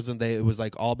 but wasn't they? It was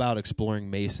like all about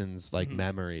exploring Mason's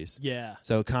memories. Yeah.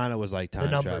 So it kind of was like time The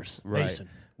travel. numbers, Right. Mason.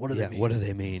 What do they mean? What do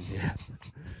they mean? Yeah.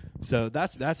 So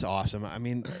that's awesome. I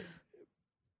mean,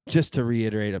 just to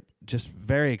reiterate, I'm just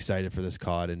very excited for this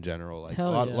COD in general. Like a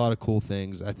Hell yeah. lot of cool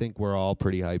things. I think we're all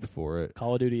pretty hyped for it.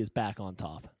 Call of Duty is back on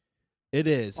top. It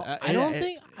is. I don't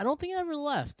think it ever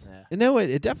left. Yeah. No,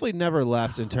 it definitely never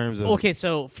left in terms of. Okay,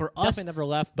 so for us, Definitely never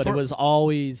left, but it was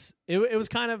always it was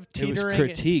kind of It was teetering.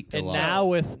 critiqued a and lot.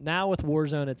 now with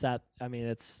Warzone, it's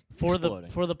exploding.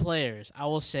 for the players, I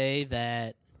will say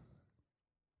that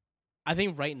I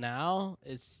think right now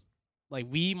it's like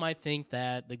we might think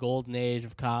that the golden age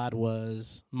of COD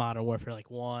was Modern Warfare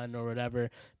 1 or whatever,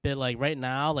 but like right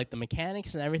now, like the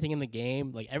mechanics and everything in the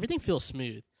game, like everything feels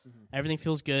smooth. Mm-hmm. Everything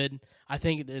feels good. I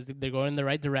think they're going in the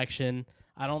right direction.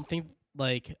 I don't think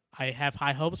I have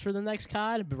high hopes for the next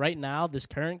COD, but right now, this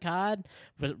current COD,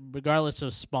 but regardless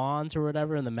of spawns or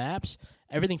whatever in the maps,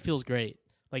 everything feels great.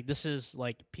 Like this is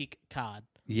like peak COD.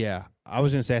 Yeah, I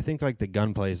was gonna say I think like the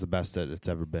gunplay is the best that it's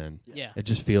ever been. Yeah. It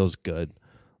just feels good.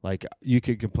 Like you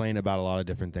could complain about a lot of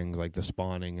different things like the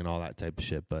spawning and all that type of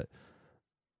shit, but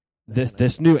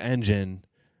this new engine,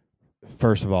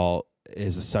 first of all,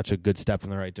 is such a good step in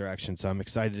the right direction. So I'm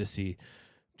excited to see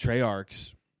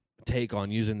Treyarch's take on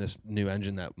using this new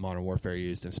engine that Modern Warfare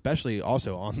used, and especially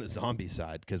also on the zombie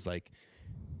side, because like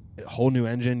a whole new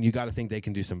engine, you got to think they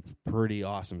can do some pretty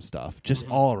awesome stuff, just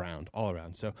all around.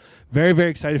 So very,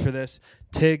 very excited for this.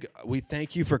 Tig, we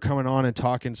thank you for coming on and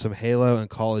talking some Halo and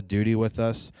Call of Duty with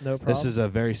us. No problem. This is a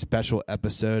very special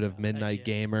episode of Midnight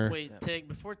Gamer. Wait, Tig,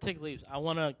 before Tig leaves, I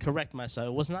want to correct myself.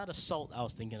 It was not assault I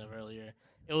was thinking of earlier.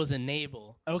 It was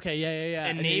enable. Okay, yeah.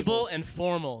 Enable and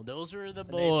formal. Those were the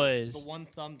boys. The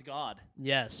one-thumbed god.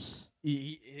 Yes.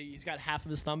 He's got half of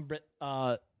his thumb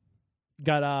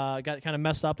got kind of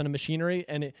messed up in a machinery,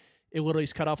 and it literally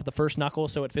is cut off at the first knuckle,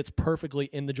 so it fits perfectly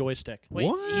in the joystick. Wait,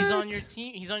 What? he's on your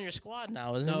team. He's on your squad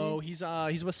now, isn't he? No,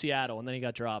 he's with Seattle, and then he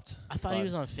got dropped. I thought he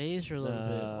was on FaZe for a little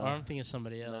bit. No. Or I'm thinking of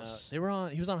somebody else. He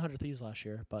was on 100 Thieves last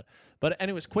year, but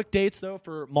anyways, quick dates though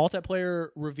for multiplayer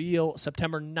reveal: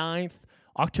 September 9th.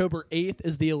 October 8th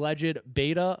is the alleged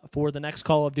beta for the next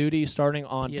Call of Duty, starting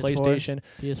on PS4. PlayStation.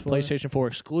 PS4. PlayStation 4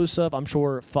 exclusive. I'm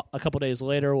sure a couple days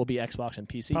later will be Xbox and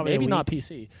PC. Probably Maybe a not week.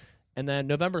 PC. And then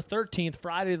November 13th,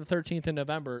 Friday the 13th in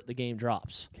November, the game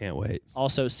drops. Can't wait.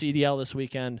 Also, CDL this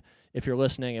weekend. If you're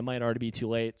listening, it might already be too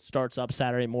late. Starts up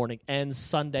Saturday morning, ends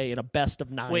Sunday in a best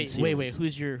of 9 Wait. series.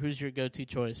 Who's your go-to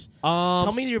choice?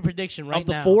 Tell me your prediction right of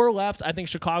the now. 4 left, I think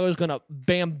Chicago's going to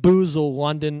bamboozle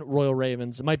London Royal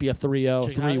Ravens. It might be a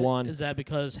 3-0, Chicago? 3-1. Is that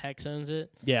because Hex owns it?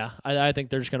 Yeah, I think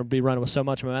they're just going to be running with so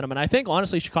much momentum. And I think,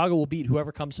 honestly, Chicago will beat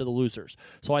whoever comes to the losers.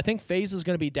 So I think FaZe is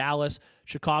going to be Dallas.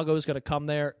 Chicago is going to come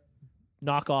there,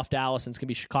 knock off Dallas, and it's going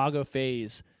to be Chicago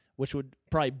FaZe, which would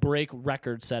probably break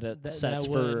record sets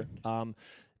for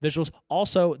visuals.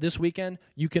 Also, this weekend,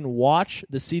 you can watch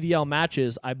the CDL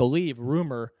matches, I believe,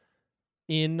 rumor,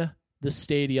 in the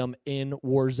stadium in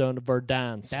Warzone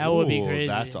Verdansk. That would be Ooh, crazy.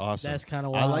 that's awesome. That's kind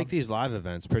of I wild. like these live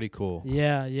events. Pretty cool.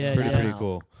 Yeah. Pretty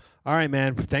cool. All right,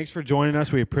 man. Thanks for joining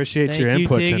us. We appreciate Thank your you,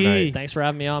 input Tiggy. tonight. Thanks for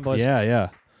having me on, boys. Yeah.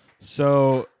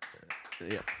 So,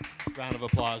 round of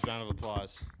applause.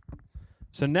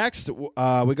 So next, we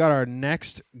got our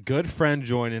next good friend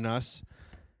joining us,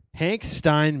 Hank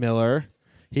Steinmiller.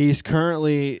 He's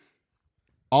currently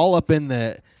all up in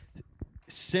the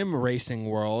sim racing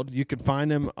world. You can find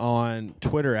him on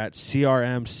Twitter at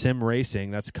CRM Sim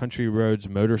Racing. That's Country Roads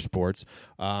Motorsports.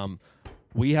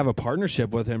 We have a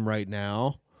partnership with him right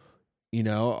now. You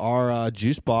know, our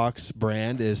Juice Box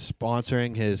brand is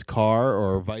sponsoring his car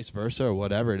or vice versa or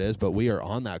whatever it is, but we are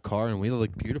on that car and we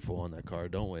look beautiful on that car,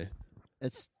 don't we?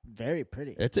 It's very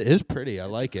pretty. It is pretty. I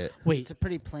like it. Wait, It's a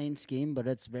pretty plain scheme, but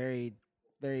it's very,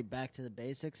 very back to the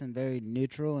basics and very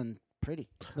neutral and pretty.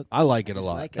 I like it a Just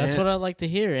lot. like it. that's And what I like to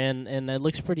hear, and it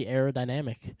looks pretty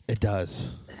aerodynamic. it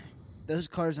does. Those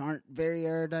cars aren't very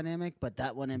aerodynamic, but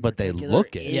that one in But they particular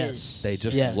look it. is Yes. They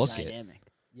just Yes. look it. dynamic.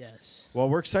 Yes. Well,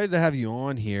 we're excited to have you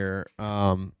on here.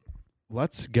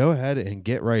 Let's go ahead and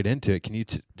get right into it. Can you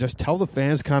just tell the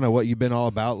fans kind of what you've been all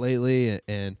about lately,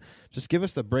 and just give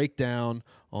us the breakdown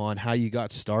on how you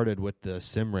got started with the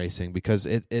sim racing, because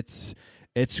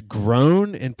it's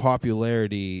grown in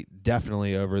popularity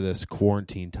definitely over this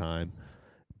quarantine time,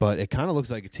 but it kind of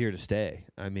looks like it's here to stay.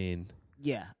 I mean,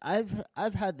 Yeah, I've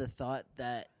had the thought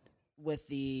that with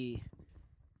the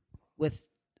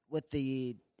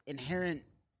inherent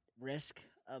risk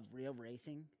of real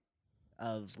racing,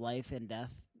 of life and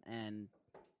death, and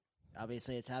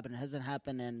obviously it's happened. It hasn't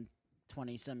happened in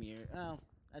 20-some years. Oh,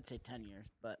 I'd say 10 years,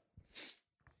 but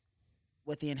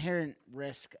with the inherent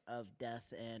risk of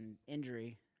death and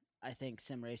injury, I think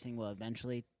sim racing will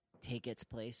eventually take its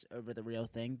place over the real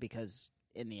thing, because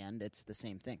in the end, it's the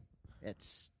same thing.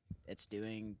 It's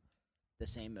doing the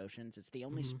same motions. It's the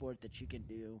only Mhm. sport that you can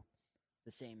do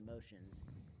the same motions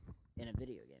in a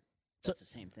video game. So- It's the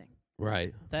same thing.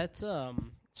 right. That's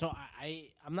So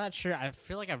I'm not sure. I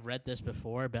feel like I've read this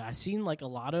before, but I've seen like a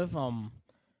lot of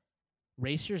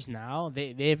racers now.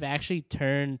 They've actually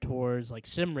turned towards like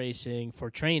sim racing for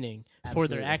training for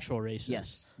their Absolutely. actual races.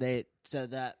 Yes,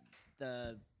 that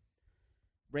the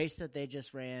race that they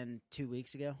just ran 2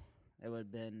 weeks ago, it would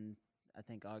have been, I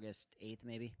think, August 8th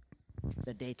maybe.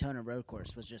 The Daytona Road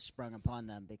Course was just sprung upon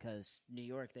them because New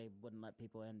York, they wouldn't let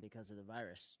people in because of the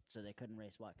virus, so they couldn't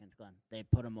race Watkins Glen. They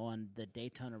put them on the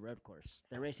Daytona Road Course.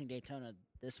 They're racing Daytona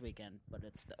this weekend, but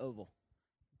it's the oval.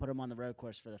 Put them on the road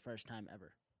course for the first time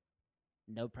ever.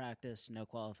 No practice, no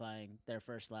qualifying. Their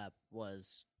first lap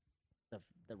was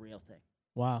the real thing.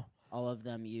 Wow. All of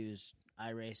them use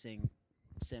iRacing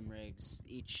sim rigs.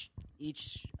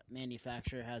 Each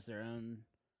manufacturer has their own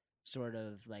sort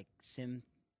of like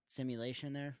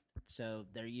simulation there, so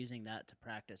they're using that to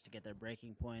practice to get their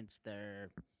braking points,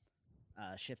 their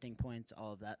shifting points,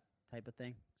 all of that type of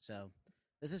thing. So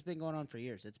this has been going on for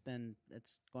years. It's going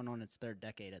on its third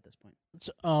decade at this point.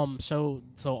 So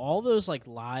all those like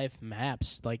live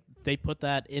maps, like they put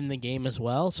that in the game as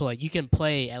well. So like you can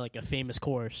play at like a famous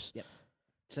course.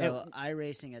 So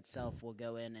iRacing itself will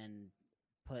go in and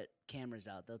put cameras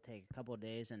out. They'll take a couple of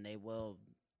days and they will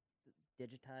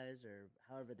digitize or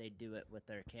however they do it with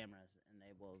their cameras, and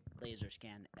they will laser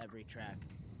scan every track,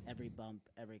 every bump,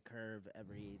 every curve,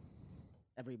 every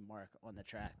mark on the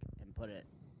track, and put it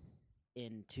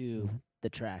into the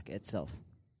track itself.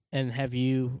 And have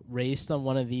you raced on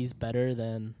one of these better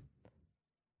than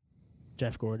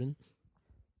Jeff Gordon?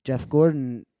 Jeff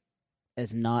Gordon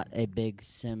is not a big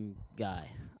sim guy.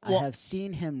 Well- I have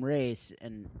seen him race,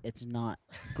 and it's not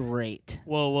great.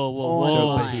 Whoa. Oh, So,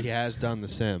 my. but he has done the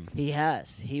sim. He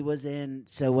has. He was in.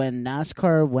 So when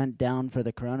NASCAR went down for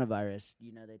the coronavirus,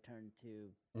 they turned to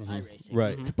iRacing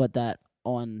Right. Mhm. to put that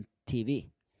on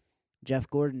TV. Jeff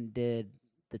Gordon did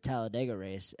the Talladega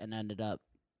race and ended up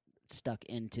stuck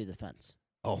into the fence.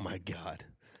 Oh my God,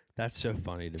 that's so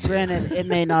funny to me. Granted, it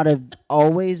may not have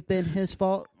always been his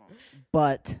fault,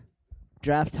 but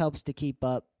draft helps to keep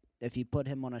up. If you put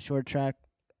him on a short track,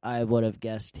 I would have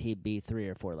guessed he'd be 3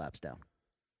 or 4 laps down.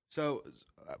 So,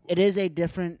 It is a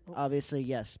different, obviously,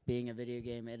 yes, being a video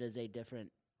game, it is a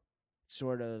different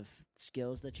sort of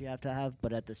skills that you have to have,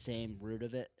 but at the same root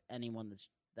of it, anyone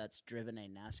that's driven a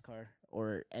NASCAR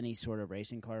or any sort of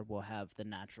racing car will have the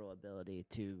natural ability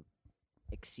to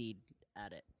exceed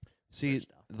at it. see,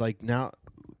 first off. like now,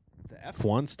 the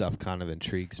F1 stuff kind of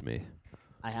intrigues me.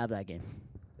 I have that game.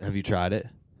 Have you tried it?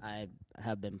 I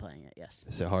have been playing it, yes.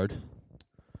 Is it hard?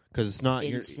 Because it's not.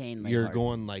 Insanely You're hard.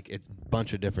 going like it's a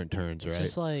bunch of different turns, It's right?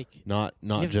 just like Not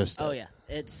You've- just. Oh yeah,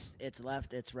 it's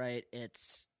left, it's right.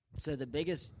 So the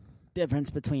biggest difference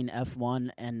between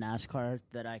F1 and NASCAR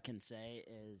that I can say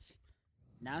is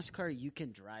NASCAR, you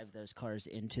can drive those cars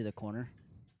into the corner.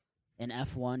 In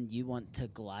F1, you want to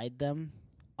glide them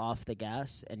off the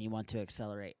gas and you want to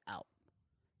accelerate out.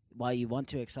 While you want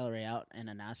to accelerate out in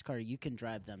a NASCAR, you can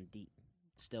drive them deep,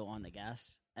 still on the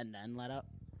gas, and then let up.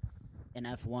 In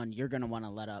F1, you're going to want to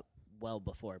let up well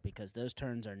before because those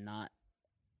turns are not.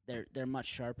 They're much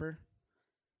sharper.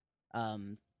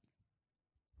 And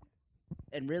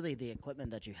really, the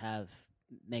equipment that you have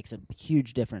makes a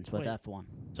huge difference with Wait. F1.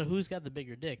 So who's got the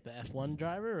bigger dick, the F1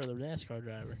 driver or the NASCAR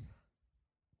driver?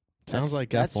 Sounds That's- like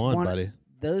that's F1, one- buddy.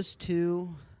 Those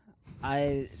two,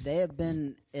 they have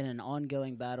been in an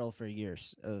ongoing battle for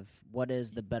years of what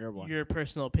is the better one. Your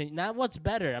personal opinion, not what's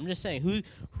better. I'm just saying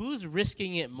who's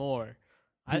risking it more.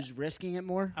 Who's risking it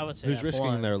more? I would say Who's F1.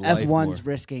 risking their life F1's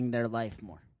more? risking their life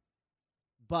more.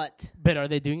 But But are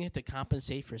they doing it to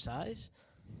compensate for size?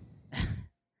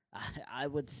 I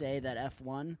would say that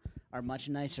F1 are much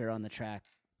nicer on the track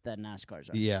than NASCAR's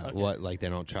are. Yeah, Okay. what, like they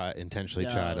don't intentionally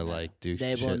try to No. like do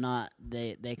They shit? will not.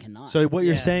 They cannot. So what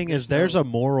you're Yeah, saying is there's there's a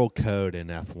moral code in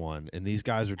F1, and these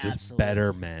guys are just Absolutely.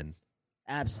 better men.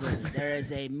 Absolutely, there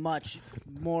is a much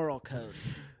moral code.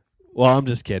 Well, I'm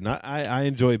just kidding. I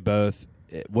enjoy both.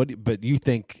 But you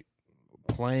think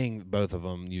playing both of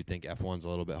them, you think F1's a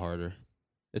little bit harder?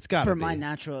 It's got to For be. my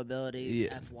natural ability,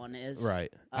 Yeah. F1 is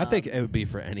Right. I think Um, it would be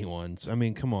for anyone. I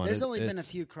mean, come on. There's only been a it's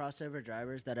few crossover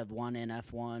drivers that have won in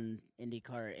F1,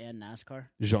 IndyCar, and NASCAR.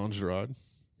 Jean Girard.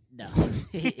 No,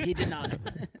 he did not.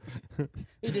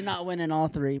 He did not win in all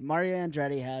three. Mario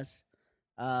Andretti has.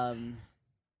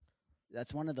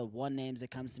 That's one of the one names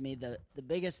that comes to me. The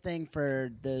biggest thing for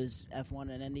those F1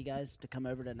 and Indy guys to come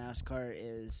over to NASCAR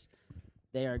is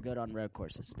they are good on road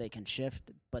courses. They can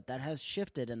shift, but that has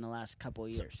shifted in the last couple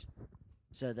years.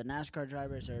 So the NASCAR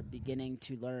drivers are beginning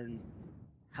to learn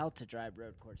how to drive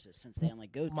road courses since they only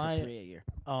go to My- 3 a year.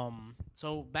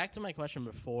 So back to my question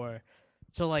before.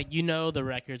 So like the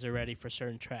records are ready for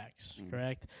certain tracks, Mhm.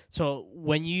 correct? So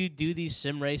when you do these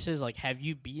sim races, like have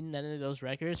you beaten any of those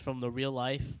records from the real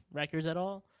life records at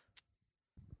all?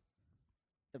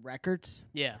 The records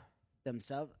Yeah.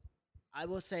 themselves, I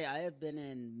will say I have been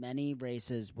in many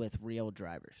races with real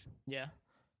drivers. Yeah.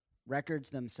 Records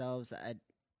themselves, I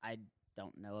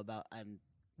don't know about.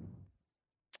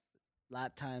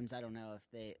 Lap times, I don't know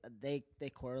if they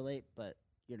correlate, but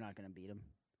you're not going to beat them.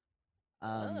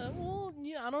 Well,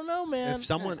 yeah, I don't know, man.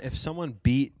 If someone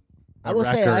beat a I will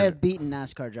say record, I have beaten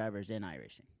NASCAR drivers in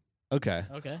iRacing, okay.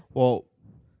 Okay. Well,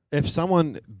 if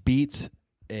someone beats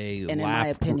a and in lap, my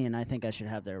opinion, I think I should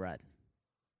have their ride.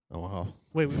 oh well,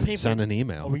 Wait, we're paying send for. an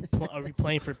email. Are we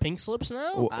playing for pink slips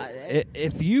now? Well, I-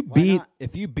 if you why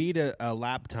beat not? a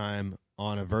lap time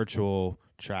on a virtual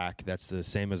track that's the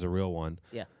same as a real one,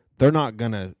 Yeah. they're not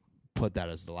gonna put that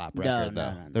as the lap No, record no,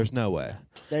 though. no, no. There's no way.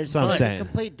 There's, That's what I'm there's saying. a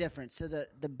complete difference. So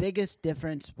the biggest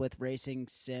difference with racing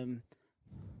sim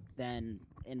than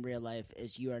in real life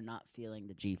is you are not feeling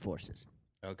the G forces.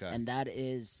 Okay. And that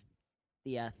is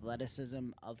the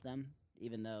athleticism of them,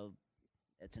 even though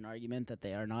it's an argument that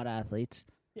they are not athletes.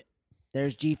 Yeah.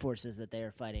 There's G forces that they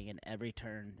are fighting in every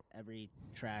turn, every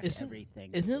track, Isn't-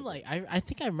 everything. Isn't it like I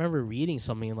think I remember reading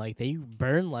something like they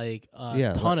burn like a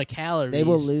Yeah, ton of calories. they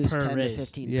will lose per 10 race. to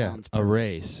 15 yeah, pounds a per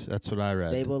race. That's what I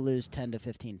read. They will lose 10 to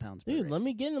 15 pounds per Dude, race. let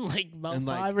me get in like about And,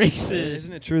 like, 5 races.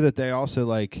 Isn't it true that they also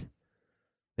like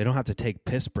they don't have to take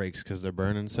piss breaks because they're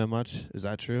burning so much? Is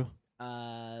that true?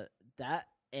 That,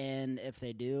 and if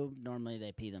they do, normally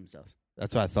they pee themselves.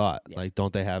 That's what I thought. Yeah. Like,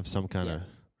 don't they have some kind of?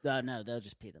 No, they'll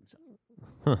just pee themselves.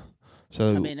 Huh.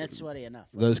 So I mean, it's sweaty enough.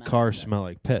 What's those the matter cars with that? smell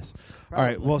like piss. All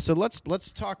right. Probably. Well, so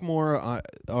let's talk more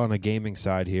on a gaming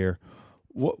side here.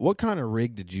 What kind of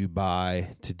rig did you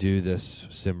buy to do this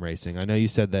sim racing? I know you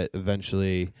said that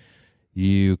eventually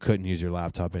you couldn't use your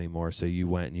laptop anymore, so you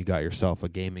went and you got yourself a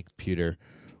gaming computer.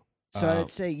 So I'd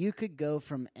say you could go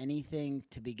from anything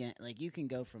to begin. Like you can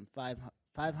go from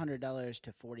 $500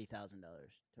 to $40,000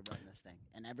 to run this thing,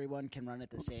 and everyone can run it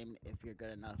the same if you're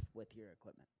good enough with your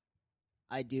equipment.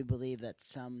 I do believe that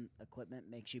some equipment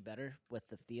makes you better with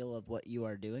the feel of what you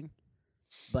are doing,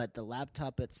 but the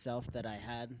laptop itself that I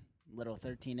had, little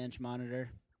 13-inch monitor,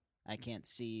 I can't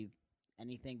see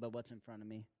anything but what's in front of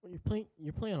me.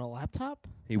 You're playing on a laptop?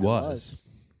 He I was.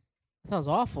 Sounds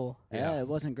awful. Yeah. Yeah, it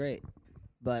wasn't great,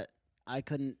 but I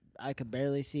could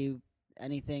barely see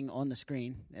anything on the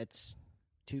screen. It's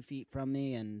 2 feet from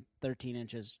me and 13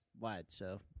 inches wide,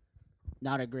 so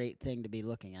not a great thing to be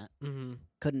looking at. Mm-hmm.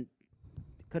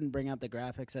 Couldn't bring up the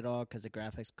graphics at all because the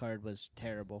graphics card was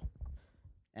terrible,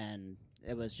 and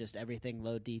it was just everything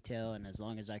low detail. And as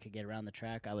long as I could get around the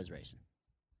track, I was racing.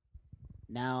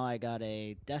 Now I got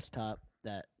a desktop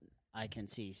that I can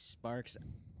see sparks,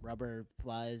 rubber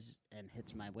flies, and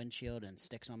hits my windshield and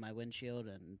sticks on my windshield,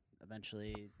 and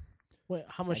eventually Wait,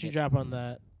 how much I you get- drop on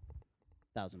that?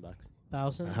 $1,000.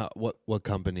 1,000? What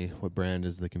company? What brand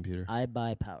is the computer? I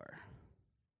buy power.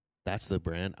 That's the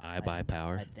brand. I buy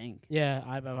power. I think. Yeah,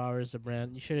 iBuyPower is the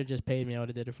brand. You should have just paid me. I would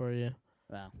have did it for you.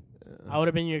 Wow. I would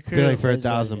have been your I crew. feel like for It is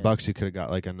what it $1,000 is. you could have got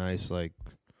like a nice like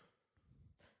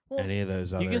Well, any of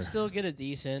those other. you can still get a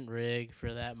decent rig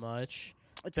for that much.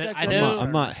 It's But got I good know-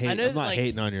 I'm not internals. hating. I know I'm not like-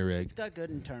 hating on your rig. It's got good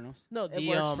internals. No, It the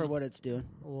works for what it's doing.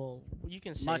 well, you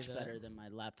can say Much that. better than my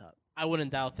laptop. I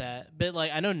wouldn't doubt that. But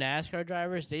like, I know NASCAR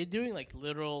drivers, they're doing like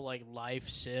literal like life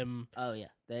sim, Oh yeah,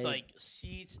 they like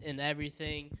seats and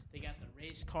everything. They got the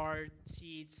race car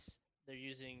seats. They're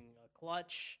using a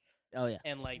clutch, Oh yeah.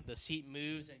 and like the seat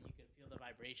moves, and you can feel the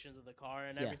vibrations of the car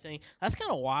and Yeah. everything. That's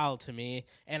kind of wild to me,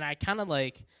 and I kind of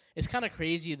like. It's kind of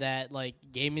crazy that like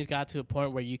gaming's got to a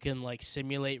point where you can like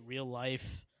simulate real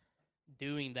life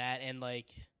doing that, and like.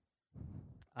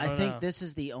 I don't think know. this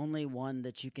is the only one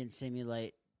that you can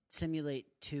simulate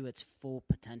to its full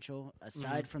potential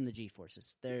aside from the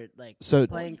G-forces. They're like So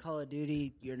playing Call of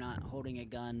Duty, you're not holding a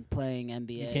gun. Playing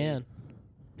NBA, You can.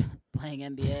 Playing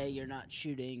NBA, you're not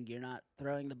shooting, you're not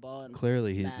throwing the ball. And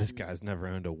clearly, this Madden. guy's never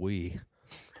owned a Wii.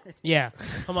 Yeah,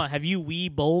 come on. Have you Wii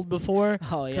bowled before?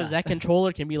 Oh yeah, Because that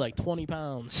controller can be like 20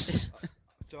 pounds.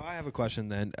 So I have a question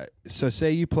then. So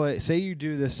say you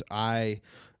do this the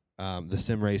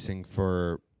sim racing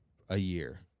for a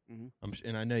year. Mhm.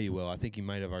 And I know you will. I think you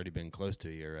might have already been close to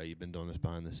a year. Right? You've been doing this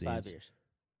behind the scenes. 5 years.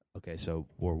 Okay, so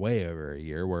we're way over a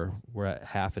year. We're at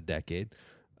half a decade.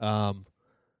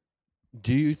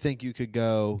 Do you think you could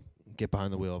go get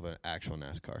behind the wheel of an actual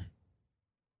NASCAR?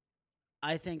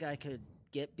 I think I could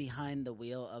get behind the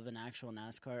wheel of an actual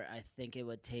NASCAR. I think it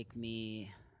would take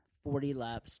me 40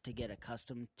 laps to get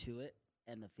accustomed to it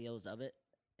and the feels of it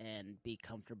and be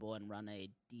comfortable and run a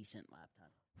decent lap time.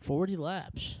 40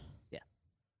 laps. Yeah.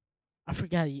 I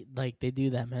forgot, like, they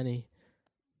do that many.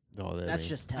 No, that That's ain't.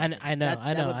 just I testing. I know, That,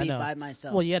 I that know, would I be know. by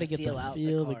myself. Well, you got to to get feel the out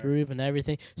feel, the car. groove, and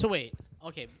everything. So, wait.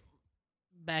 Okay.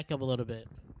 Back up a little bit.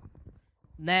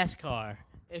 NASCAR.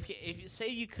 If you say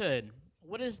you could,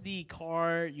 what is the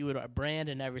car you would brand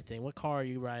and everything? What car are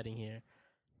you riding here?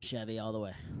 Chevy all the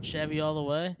way. Chevy all the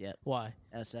way? Yep. Why?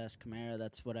 SS Camaro.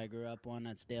 That's what I grew up on.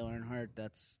 That's Dale Earnhardt.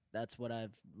 That's what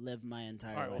I've lived my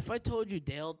entire All right. Well, life. if I told you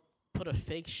Dale put a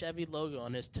fake Chevy logo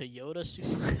on his Toyota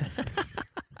Supra.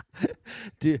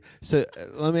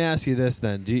 Let me ask you this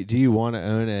then. Do you want to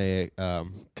own a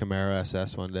Camaro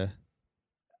SS one day?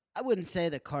 I wouldn't say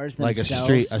the cars Like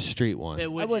themselves. a street one. But I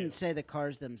would wouldn't you? say the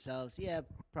cars themselves. Yeah,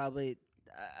 probably.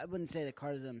 I wouldn't say the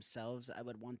cars themselves I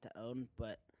would want to own,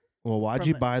 but Well, why'd from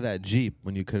you a- buy that Jeep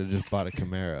when you could have just bought a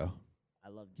Camaro? I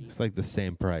love Jeep. It's like the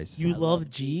same price. You I love love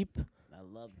Jeep? I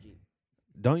love Jeep.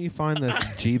 Don't you find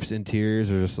that Jeep's interiors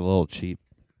are just a little cheap?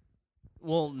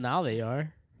 Well, now they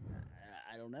are.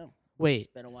 I don't know. Wait.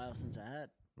 It's been a while since I had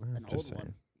I'm an just old saying.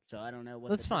 one, so I don't know what.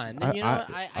 That's the fine. difference- You know what?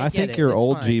 I I get think it. your It's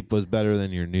old fine. Jeep was better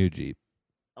than your new Jeep.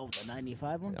 Oh, the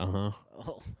 '95 one. Uh huh.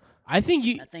 Oh, I think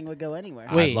you. that thing would go anywhere.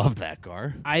 Wait. I love that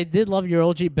car. I did love your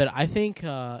old Jeep, but I think it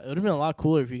would have been a lot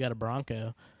cooler if you got a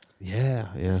Bronco. Yeah.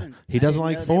 Listen, He I doesn't didn't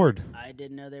like know Ford. I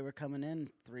didn't know they were coming in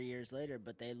 3 years later,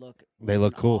 but they look. They like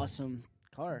look an cool. Awesome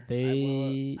car.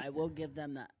 They- I will give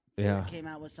them that. Yeah. Ford came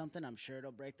out with something. I'm sure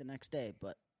it'll break the next day,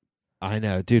 but I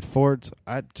know, dude. Ford's.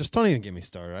 I just don't even get me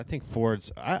started. I think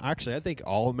Ford's. I think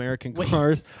all American Wait.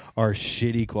 cars are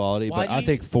shitty quality, Why but do I you-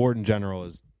 think Ford in general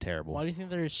is terrible. Why do you think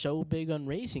they're so big on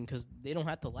racing? Because they don't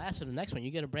have to last for the next one.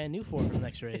 You get a brand new Ford for the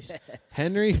next race.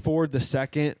 Henry Ford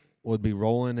II would be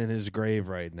rolling in his grave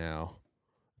right now.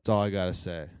 That's all I gotta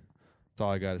say. That's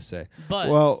all I gotta say. But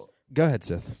Well, go ahead,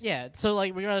 Sith. yeah. So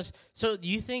like, regardless. So do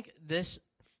you think this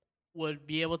would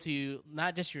be able to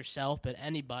not just yourself but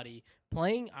anybody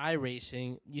playing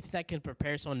iRacing? You think that can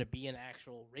prepare someone to be an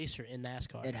actual racer in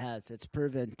NASCAR? it has. It's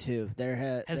proven too. There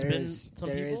Has there been is- some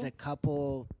there is people? a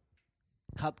couple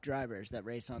Cup drivers that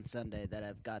race on Sunday that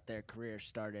have got their career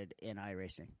started in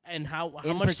iRacing. And how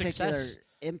in much particular, success?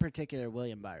 in particular,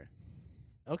 William Byron.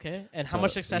 Okay. And how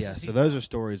much success? Yeah, is he so those are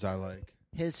stories I like.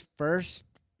 His first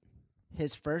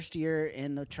year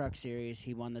in the Truck Series,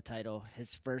 he won the title.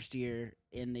 His first year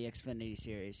in the Xfinity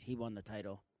Series, he won the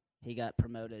title. He got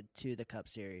promoted to the Cup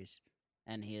Series,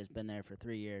 and he has been there for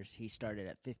 3 years. He started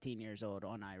at 15 years old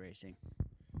on iRacing,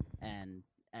 and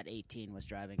at 18 was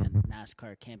driving a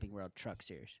NASCAR Camping World Truck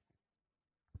Series.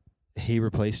 He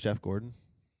replaced Jeff Gordon.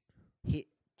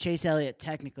 Chase Elliott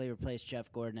technically replaced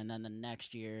Jeff Gordon, and then the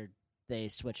next year they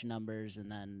switched numbers, and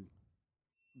then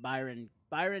Byron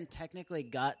technically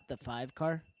got the 5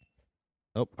 car.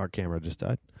 Oh, our camera just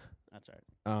died. That's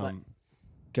all right.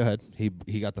 Go ahead.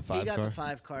 He got the 5 He got car. the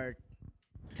 5 car.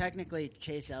 Technically,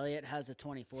 Chase Elliott has a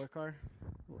 24 car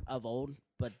of old,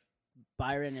 but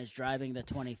Byron is driving the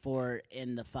 24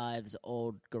 in the 5's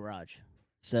old garage.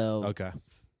 So Okay.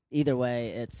 either way,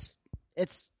 it's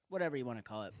whatever you want to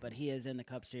call it. But he is in the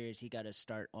Cup Series. He got his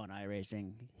start on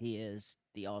iRacing. He is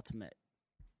the ultimate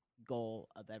goal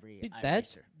of every Dude,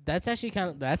 iRacer. that's actually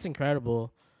that's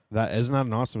incredible. That isn't that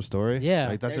an awesome story? Yeah.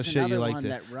 like that's There's the shit you another like one to.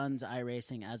 that runs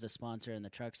iRacing as a sponsor in the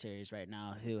Truck Series right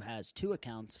now, who has 2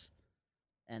 accounts,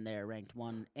 and they're ranked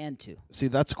 1 and 2. See,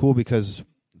 that's cool because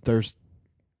there's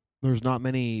not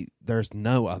many. There's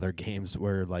no other games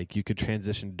where like you could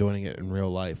transition to doing it in real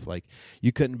life. Like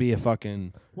you couldn't be a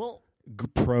fucking Well,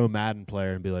 pro Madden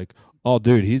player and be like, oh,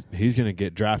 dude, he's gonna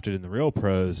get drafted in the real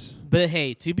pros. but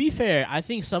hey, to be fair, I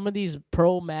think some of these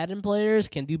pro Madden players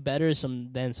can do better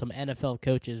than some NFL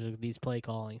coaches with these play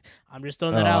calling. I'm just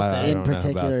throwing that out I there. In don't know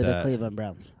particular, about the that. Cleveland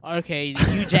Browns. Okay,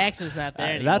 Hugh Jackson's not there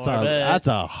anymore. That's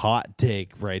a hot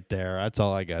take right there. That's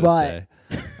all I gotta But- say.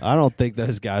 I don't think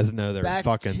those guys know their Back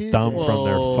fucking to thumb this- from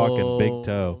their fucking big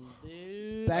toe.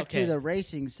 Dude. Back Okay. to the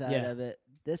racing side Yeah. of it.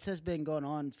 This has been going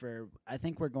on for, I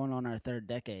think we're going on our 3rd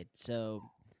decade. So,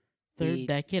 third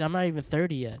decade. I'm not even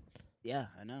 30 yet. yeah,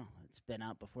 I know. It's been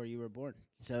out before you were born.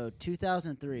 So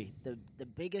 2003, the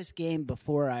biggest game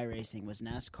before iRacing was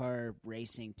NASCAR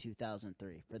Racing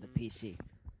 2003 for the PC.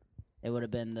 It would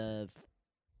have been the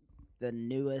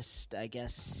newest, I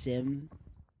guess, sim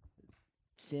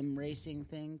racing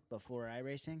thing before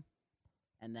iRacing,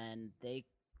 and then they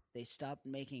stopped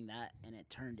making that, and it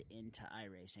turned into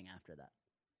iRacing after that.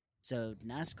 So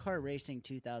NASCAR Racing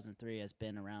 2003 has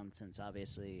been around since,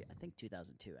 obviously, I think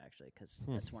 2002, actually, because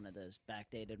that's one of those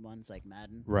backdated ones like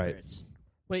Madden. Right. Where it's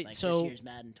Wait, like this so year's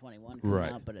Madden 21 coming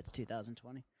Right. out, but it's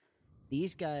 2020.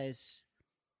 These guys,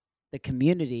 the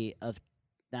community of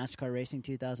NASCAR Racing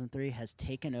 2003 has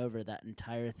taken over that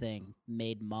entire thing,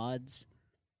 made mods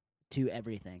to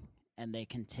everything, and they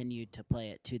continue to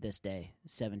play it to this day,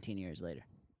 17 years later.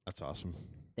 That's awesome.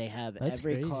 They have That's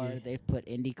every car. crazy. They've put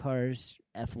Indy cars,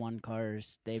 F1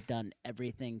 cars. They've done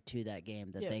everything to that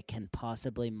game that Yeah. they can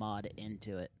possibly mod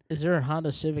into it. is there a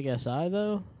Honda Civic Si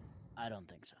though? I don't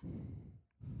think so.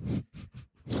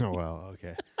 Oh well,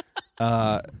 okay.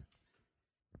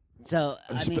 So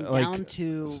I mean, like, down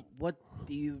to what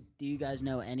do you guys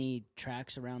know? Any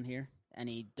tracks around here?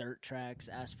 Any dirt tracks,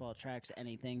 asphalt tracks,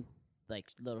 anything like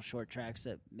little short tracks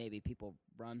that maybe people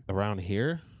run? Around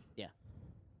here? Yeah.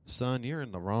 Son, you're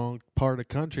in the wrong part of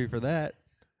country for that.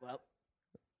 Well,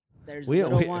 there's a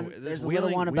little one. This There's a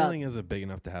little one about. Wheeling isn't big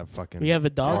enough to have fucking. We have a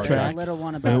dog Car There's track. a little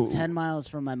one about Oh. 10 miles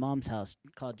from my mom's house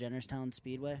called Jennerstown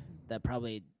Speedway that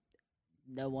probably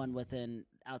no one within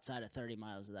outside of 30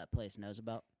 miles of that place knows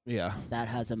about. Yeah. That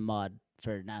has a mod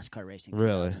for NASCAR racing.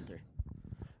 Really? 2003.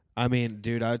 I mean,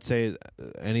 dude, I'd say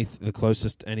the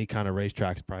closest any kind of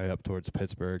racetrack's probably up towards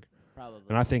Pittsburgh, Probably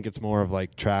and I think it's more of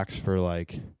like tracks for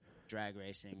like, drag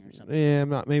racing or something.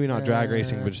 yeah, maybe not drag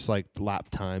racing, Uh. but just like lap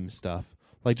time stuff,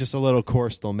 like just a little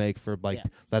course they'll make for like Yeah.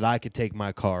 that I could take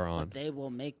my car on. But they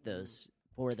will make those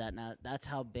for that now. That's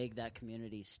how big that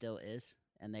community still is,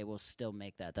 and they will still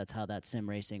make that. That's how that sim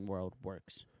racing world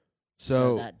works.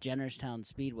 So that Jennerstown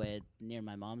Speedway near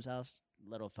my mom's house,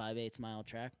 little 5/8 mile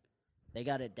track, they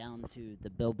got it down to the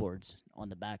billboards on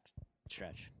the back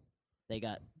stretch. They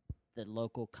got the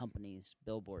local companies'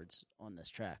 billboards on this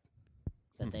track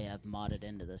that they have modded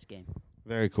into this game.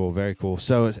 Very cool, very cool.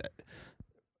 So,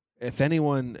 if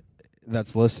anyone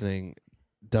that's listening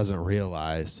doesn't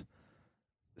realize,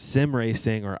 sim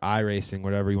racing or iRacing,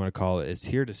 whatever you want to call it, is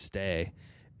here to stay,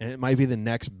 and it might be the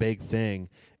next big thing,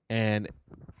 and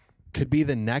could be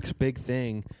the next big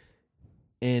thing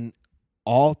in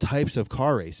all types of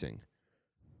car racing.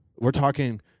 We're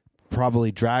talking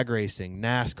probably drag racing,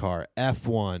 NASCAR,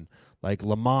 F1, like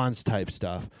Le Mans type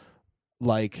stuff,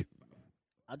 like.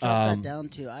 I'll drop that down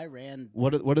to I ran.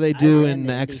 What do they I do ran in the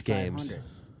the X Indy Games? 500.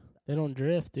 They don't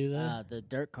drift, do they? The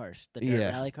dirt cars, the dirt Yeah.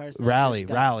 rally cars. that Rally, just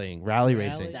got- rallying, rally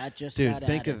racing. That just Dude, got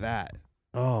think added. of that.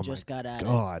 Oh Just my got added.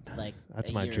 god, Like that's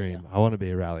a my year dream. ago. I want to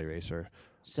be a rally racer.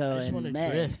 So I just want to in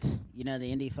May, drift. you know,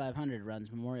 the Indy 500 runs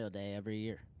Memorial Day every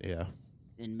year. Yeah,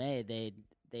 In May,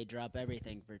 they drop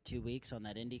everything for 2 weeks on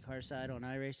that IndyCar side on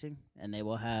iRacing, and they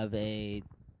will have a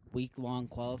week-long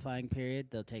qualifying period.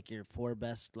 They'll take your 4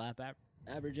 best lap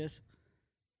averages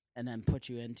and then put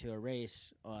you into a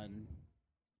race on,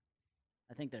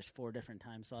 I think there's 4 different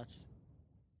time slots,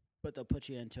 but they'll put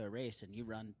you into a race and you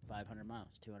run 500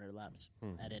 miles, 200 laps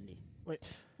at Indy.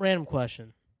 Random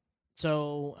question.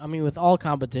 So, I mean, with all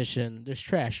competition, there's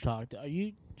trash talk. Are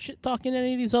you shit talking to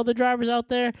any of these other drivers out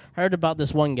there? I heard about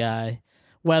this one guy,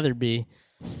 Weatherby.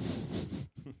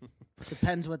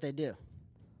 Depends what they do.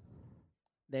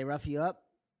 They rough you up,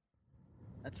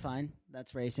 that's fine.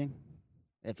 That's racing.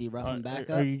 If you rough them back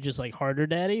are up, you just like harder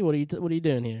daddy? What are you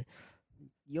doing here?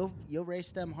 you'll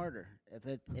race them harder.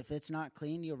 If it's not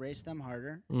clean, you'll race them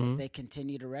harder. Mhm. If they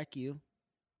continue to wreck you,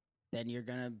 then you're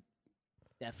gonna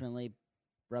definitely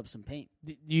rub some paint.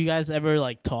 Do you guys ever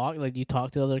like talk? Like, do you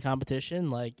talk to other competition?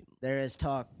 Like, There is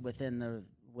talk within the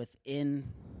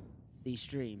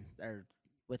stream or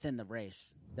within the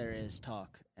race. There is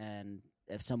talk, and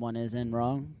if someone is in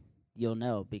wrong, you'll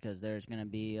know because there's going to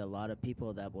be a lot of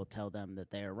people that will tell them that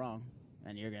they are wrong,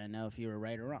 and you're going to know if you were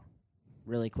right or wrong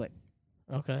really quick.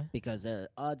 okay, Because the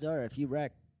odds are, if you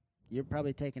wreck, you're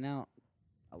probably taking out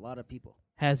a lot of people.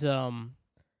 has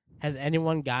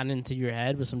anyone gotten into your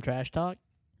head with some trash talk?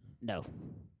 No,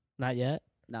 Not yet.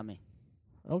 not me.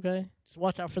 Okay, just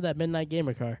watch out for that midnight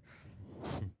gamer car.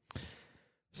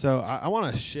 So I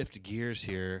want to shift gears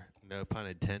here. No pun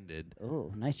intended.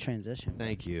 Oh, nice transition.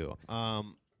 Thank you.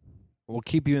 We'll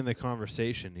keep you in the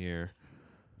conversation here.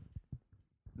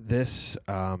 This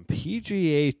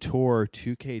PGA Tour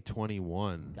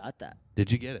 2K21. Got that.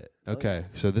 Did you get it? Oh, Okay,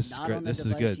 yeah. so this is Not great. on the This is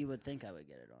device good. you would think I would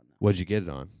get it on. Though. What'd you get it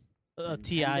on? Nintendo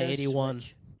TI-81.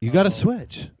 Switch. You got Oh. a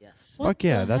Switch. Yes. Fuck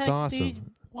yeah, the that's heck, awesome.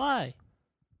 dude? Why?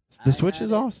 The I Switch had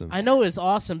is it- awesome. I know it's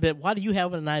awesome, but why do you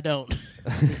have it and I don't?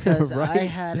 Because I Right?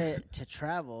 had it to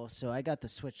travel, so I got the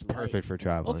Switch Lite. Perfect for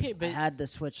traveling. Okay, I but had the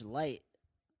Switch Lite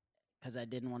because I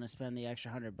didn't want to spend the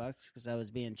extra $100 because I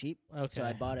was being cheap. okay, So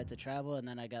I bought it to travel, and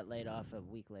then I got laid off a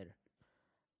week later.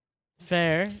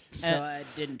 fair. So I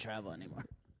didn't travel anymore.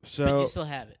 But So you still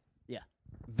have it.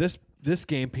 this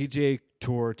game, PGA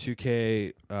Tour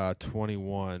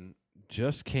 2K21,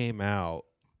 just came out.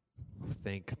 I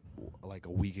think like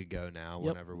a week ago now.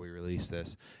 Yep. Whenever we released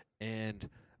this, and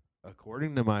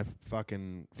according to my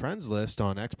fucking friends list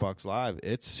on Xbox Live,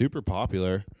 it's super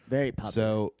popular. Very popular.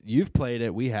 So you've played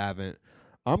it, we haven't.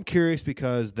 I'm curious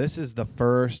because this is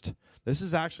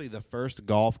actually the first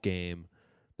golf game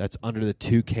that's under the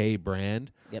 2K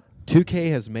brand. Yep.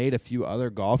 2K has made a few other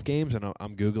golf games, and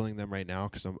I'm Googling them right now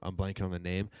because I'm blanking on the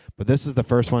name. But this is the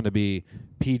first one to be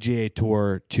PGA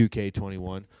Tour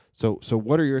 2K21. So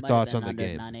what are your Might have thoughts been on the under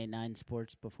game? 989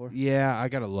 Sports before. Yeah, I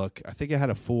got to look. I think it had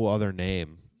a full other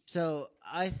name. So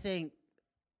I think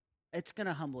it's going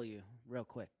to humble you real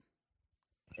quick.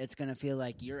 It's going to feel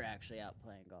like you're actually out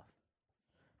playing golf.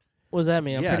 What does that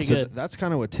mean? I'm yeah, pretty so good. that's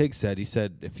kind of what Tig said. He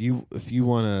said if you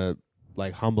want a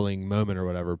like humbling moment or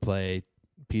whatever, play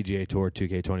PGA Tour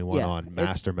 2K21 Yeah, on it's-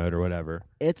 Master Mode or whatever.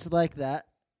 It's like that.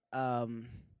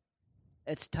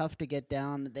 It's tough to get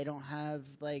down. They don't have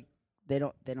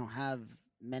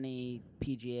many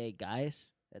PGA guys.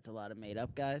 It's a lot of made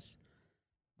up guys.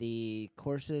 The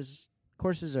courses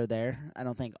are there. I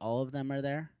don't think all of them are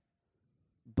there.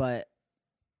 But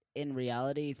in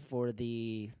reality, for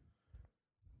the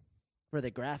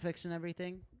graphics and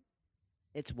everything,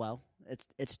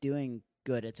 it's doing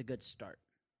good. It's a good start.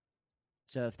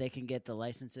 So if they can get the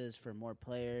licenses for more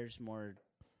players, more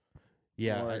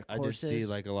Yeah, Or I did see courses.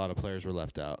 like a lot of players were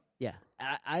left out. yeah,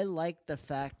 I like the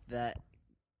fact that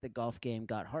the golf game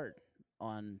got hard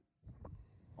on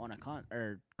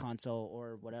a console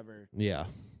or whatever Yeah.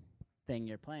 thing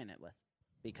you're playing it with,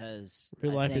 because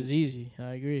Real I life think- is easy.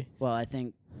 I agree. Well, I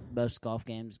think most golf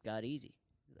games got easy,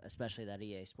 especially that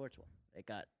EA Sports one. It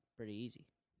got pretty easy.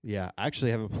 Yeah, I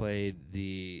actually haven't played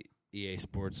the EA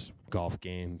Sports golf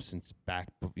game since back,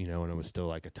 when it was still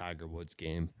like a Tiger Woods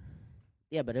game.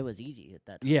 Yeah, but it was easy at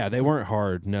that time. Yeah, they weren't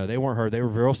hard. No, they weren't hard. They were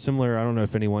real similar. I don't know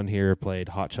if anyone here played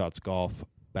Hot Shots Golf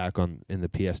back in the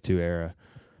PS2 era.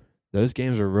 Those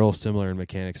games are real similar in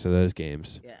mechanics to those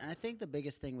games. Yeah, and I think the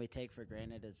biggest thing we take for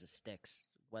granted is the sticks,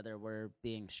 whether we're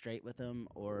being straight with them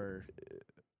or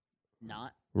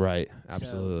not. Right, So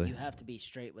absolutely. you have to be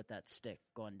straight with that stick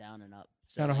going down and up.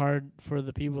 It's So kind of like- hard for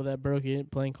the people that broke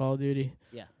it playing Call of Duty.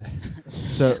 Yeah.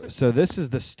 So this is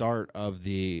the start of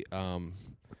the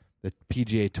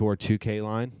PGA Tour 2K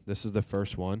line. This is the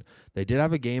first one. They did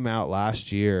have a game out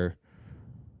last year.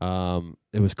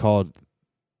 It was called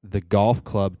the Golf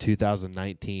Club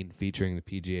 2019, featuring the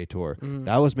PGA Tour. Mhm.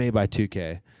 That was made by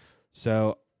 2K.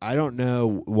 So I don't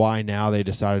know why now they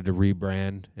decided to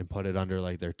rebrand and put it under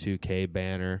like their 2K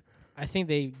banner. I think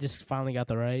they just finally got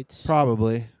the rights.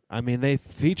 Probably. I mean, they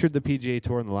featured the PGA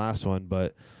Tour in the last one,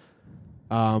 but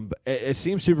it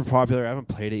seems super popular. I haven't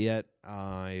played it yet.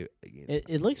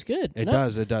 It looks good. It No,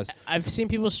 does. It does. I've seen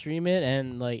people stream it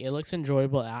and like it looks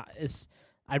enjoyable.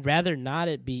 I'd rather not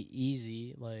it be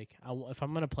easy. Like if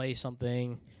I'm gonna play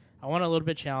something, I want a little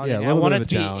bit challenging. Yeah, a I little want bit it of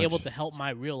to a be challenge. able to help my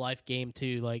real life game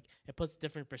too. Like it puts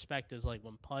different perspectives. Like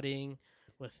when putting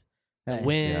with the Hey,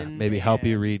 wind, Yeah, maybe help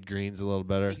you and- read greens a little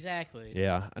better. Exactly.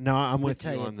 Yeah, no, I'm Let me with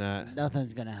tell you you, on that.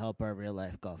 Nothing's gonna help our real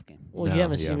life golf game. Well, No, you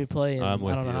haven't yeah. seen me play in I'm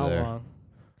with I don't know you how there. long.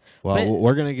 Well, but-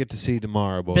 we're gonna get to see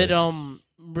tomorrow, boys. But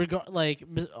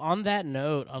on that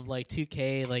note of like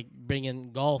 2K like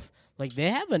bringing golf, like they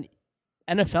have an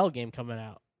NFL game coming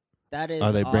out. That is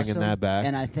Are they bringing awesome, that back?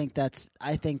 And I think that's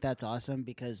awesome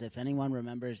because if anyone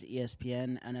remembers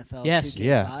ESPN NFL Yes. 2K5,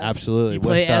 Yeah, absolutely.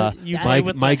 You play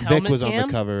with the Mike Vick helmet was on cam?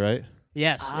 the cover, right?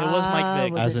 Yes, it was Mike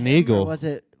Vick. was As it an him or Eagle. Was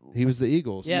it? He was the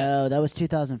Eagles. Yeah. No, that was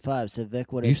 2005. So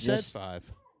Vic would have You just. said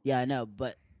 5. Yeah, I know,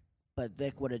 but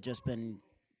Vic would have just been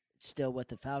still with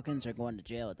the Falcons or going to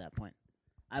jail at that point.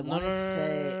 I want to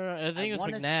say. I think it was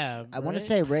wanna McNabb. I want to right?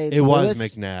 say Ray. It Lewis, was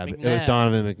McNabb. It was McNabb.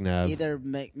 Donovan McNabb. Either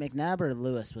McNabb or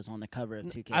Lewis was on the cover of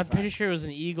 2K5. I'm pretty sure it was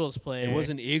an Eagles player. It was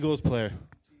an Eagles player.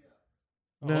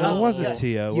 No, Oh, it wasn't yeah.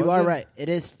 T.O. You was are it? right.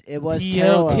 It was T.O.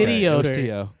 Terrell Okay, Kitty it was Yoder.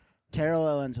 T.O. Terrell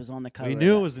Owens was on the cover. We of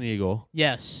knew that. it was an Eagle.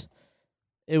 Yes,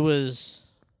 it was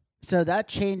So that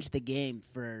changed the game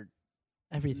for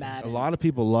everything. Madden. A lot of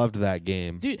people loved that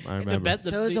game. Dude, I the remember. bet-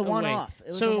 So it was a wait. one-off. It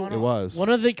was So- a one-off. It was. One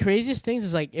of the craziest things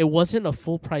is like it wasn't a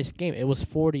full price game. It was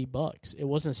 $40. It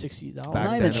wasn't $60. I'm Back not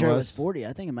then even it sure it was. was 40.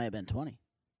 I think it might have been 20.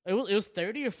 It was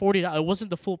 $30 or $40. It wasn't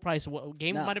the full price.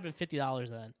 Game No. might have been $50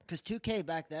 then. Because 2K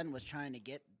back then was trying to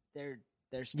get their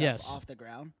stuff Yes. off the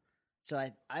ground. So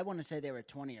I want to say they were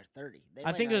 20 or 30. They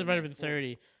I might think not it even might have been been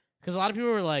 40. 30. Because a lot of people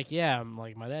were like, "Yeah, I'm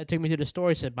like my dad took me to the store.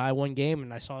 He said buy one game,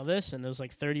 and I saw this, and it was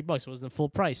like $30. It wasn't full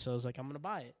price, so I was like, I'm gonna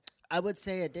buy it." I would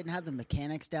say it didn't have the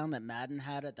mechanics down that Madden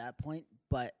had at that point,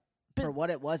 but But- for what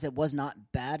it was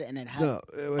not bad, and it had No,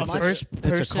 A it's, first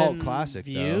it's a cult person classic,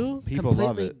 view? though. People love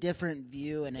completely it. different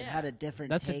view, and it Yeah. had a different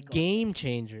That's a take on game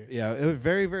changer. Yeah, it was a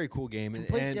very, very cool game.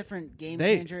 Complete and different game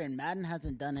they- changer, and Madden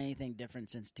hasn't done anything different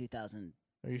since 2000.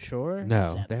 Are you sure?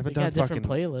 No, Seven. they haven't They done got different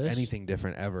fucking playlists. anything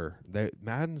different ever.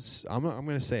 Madden's. I'm going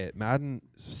to say it. Madden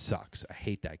sucks. I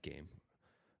hate that game.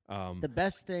 The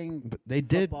best thing But they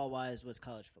did. football-wise was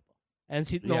college football.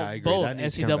 Yeah, I agree. Both That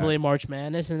needs to come NCAA back. March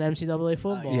Madness and NCAA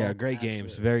football. Yeah, great games.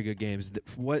 Absolutely. Very good games.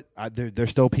 There's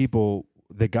still people.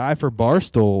 The guy for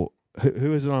Barstool,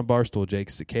 who is it on Barstool, Jake?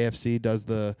 Is it KFC does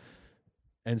the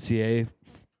NCAA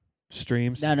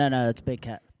streams? No, it's Big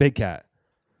Cat. Big Cat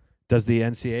does the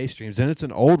NCAA streams, and it's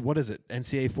an old. What is it?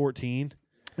 NCAA 14.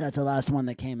 That's the last one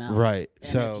that came out. Right. And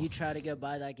So if you try to go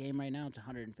buy that game right now, it's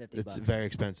 $150. it's very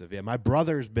expensive. Yeah, my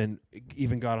brother's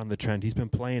even got on the trend. He's been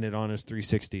playing it on his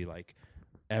 360 like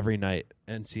every night.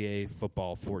 NCAA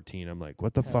football 14. I'm like,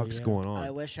 what the Hell fuck's yeah. going I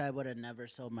on? wish I would have never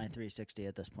sold my 360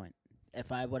 at this point.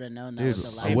 If I would have known that Dude, was the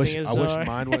Same I last. wish thing as I wish Czar.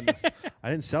 mine wouldn't. I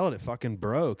didn't sell it. It fucking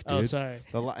broke, dude. Oh, sorry.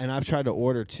 And I've tried to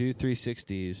order 2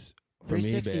 360s from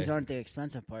 360s eBay. aren't the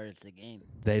expensive part; it's the game.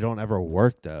 They don't ever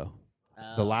work though.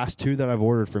 The Oh. last 2 that I've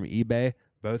ordered from eBay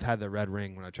both had the red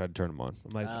ring when I tried to turn them on.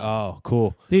 I'm like, Oh. oh,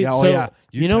 cool. Dude, yeah, so oh yeah.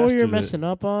 you know what you're tested it. messing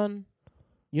up on?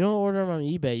 You don't order them on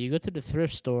eBay. You go to the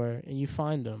thrift store and you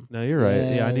find them. No, you're right.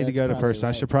 Yeah, Yeah, I need to that's go to probably person. I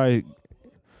right. should probably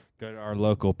go to our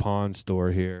local pawn store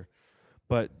here.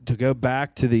 But to go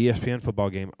back to the E ESPN football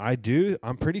game,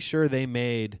 I'm pretty sure they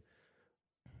made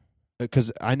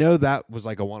because I know that was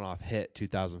like a one-off hit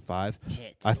 2005.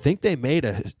 Hit. I think they made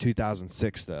a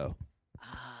 2006 though,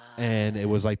 Ah. and it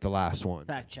was like the last one.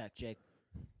 Fact check, Jake.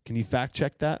 Can you fact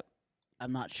check that?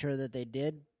 I'm not sure that they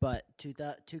did, but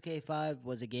 2K5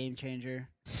 was a game changer.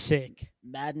 Sick.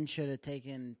 Madden should have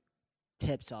taken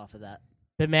tips off of that.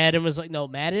 But Madden was like, no,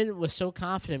 Madden was so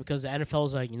confident because the NFL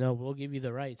was like, we'll give you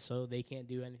the rights, so they can't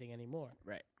do anything anymore.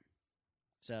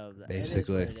 So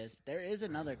Basically. it is what it is. There is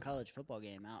another college football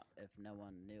game out if no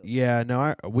one knew. Yeah,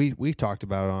 no, we talked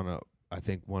about it on I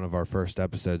think one of our first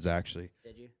episodes actually.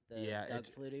 Did you? The Yeah, Doug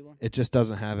Flutie one? It just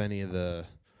doesn't have any of the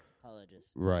Colleges.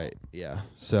 right. Yeah,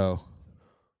 so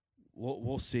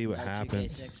we'll see what No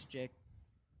happens. 2K6, Jake.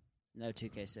 No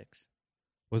 2K6.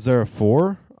 Was there a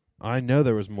 4? I know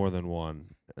there was more than one,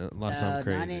 unless I'm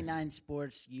crazy. 989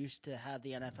 Sports used to have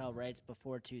the NFL rights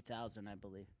before 2000, I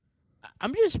believe.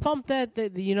 I'm just pumped that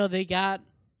they got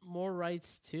more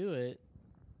rights to it.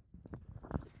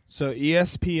 So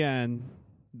ESPN,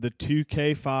 the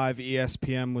 2K5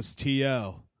 ESPN was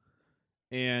TO,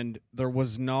 and there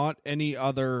was not any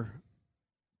other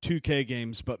 2K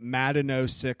games, but Madden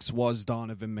 06 was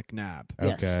Donovan McNabb.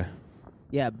 Yes. Okay.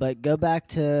 Yeah, but go back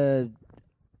to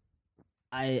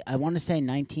I want to say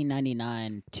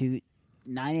 1999 to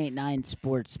 989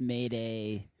 Sports made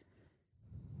a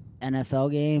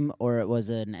NFL game or it was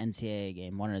an NCAA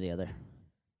game, one or the other.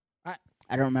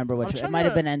 I don't remember which. I'm It trying might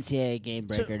have to- been NCAA Game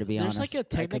Breaker, to be There's honest. like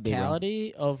a I could be wrong.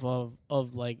 technicality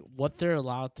of like what they're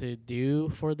allowed to do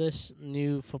for this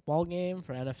new football game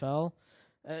for NFL.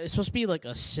 It's supposed to be like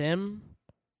a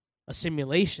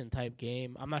simulation type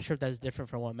game. I'm not sure if that's different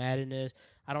from what Madden is.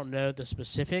 I don't know the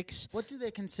specifics. What do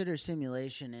they consider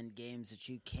simulation in games that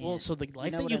you can't? Well, so the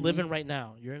life know that what you I live mean? in right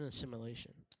now, you're in a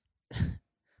simulation.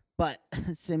 But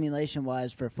simulation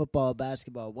wise for football,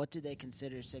 basketball, what do they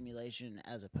consider simulation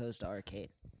as opposed to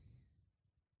arcade?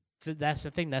 So that's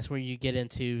the thing. That's where you get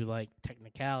into like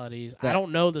technicalities. I That-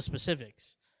 don't know the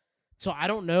specifics, so I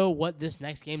don't know what this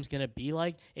next game's gonna be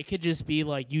like. It could just be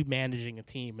like you managing a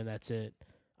team and that's it.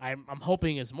 I'm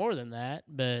hoping it's more than that,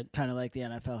 but Kind of like the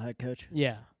NFL head coach.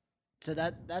 yeah, So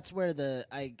that's where the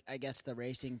I guess the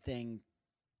racing thing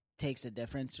takes a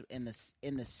difference in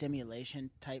the simulation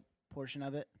type portion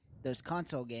of it. Those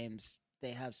console games,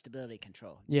 they have stability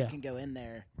control. Yeah. You can go in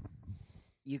there.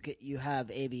 You have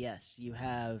ABS. You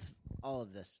have all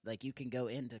of this. Like you can go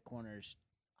into corners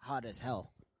hot as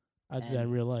hell I do that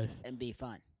in real life. and be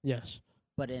fine. Yes,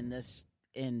 But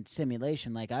in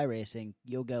simulation like iRacing,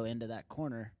 you'll go into that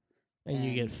corner. and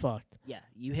you get And- fucked. Yeah,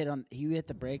 you hit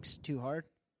the brakes too hard,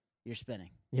 you're spinning.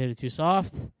 You hit it too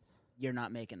soft. You're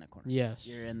not making the corner. Yes,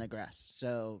 You're in the grass.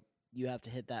 So you have to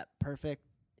hit that perfect.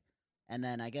 And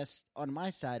then I guess on my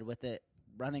side with it,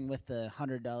 running with the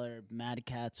 $100 Mad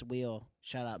Cats wheel,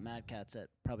 shout out Mad Cats, that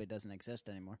probably doesn't exist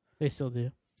anymore they still do.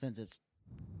 since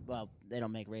they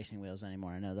don't make racing wheels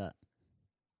anymore. I know that.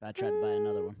 I tried to buy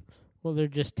another one. Well, they're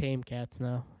just tame cats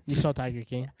now. You saw Tiger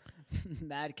King.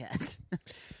 Mad Cats.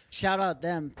 Shout out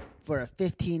them for a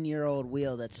 15-year-old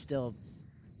wheel that's still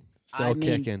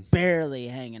kicking. barely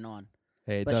hanging on.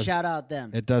 Hey, it But does. shout out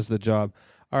them. It does the job.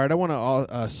 All right, I want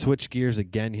to switch gears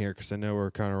again here because I know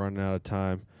we're kind of running out of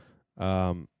time.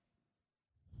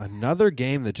 Another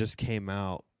game that just came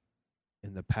out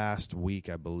in the past week,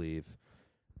 I believe.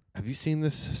 Have you seen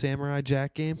this Samurai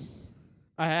Jack game?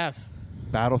 I have.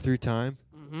 Battle Through Time.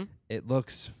 Mm-hmm. It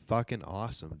looks fucking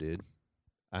awesome, dude.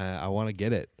 I want to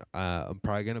get it. I'm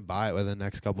probably gonna buy it within the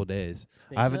next couple days.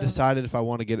 I haven't decided if I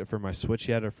want to get it for my Switch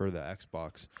yet or for the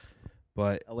Xbox.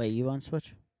 But Oh, wait, you on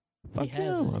Switch? fuck has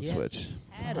yeah, I'm it. on He Switch.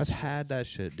 had a I've Switch. had that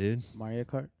shit, dude. Mario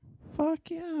Kart? Fuck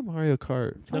yeah, Mario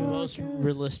Kart. The Fuck most yeah.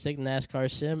 realistic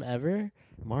NASCAR sim ever.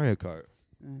 Mario Kart.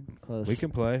 Close. We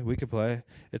can play. We can play.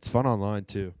 It's fun online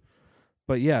too.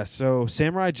 But yeah, so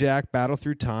Samurai Jack Battle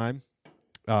Through Time,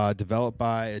 developed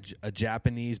by a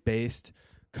Japanese-based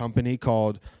company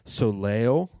called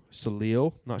Soleil.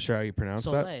 Not sure how you pronounce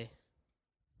that. Soleil.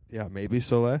 Yeah, maybe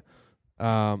Soleil.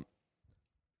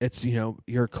 It's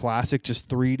your classic just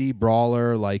 3D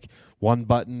brawler, like one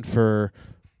button for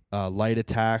light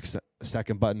attacks,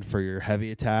 second button for your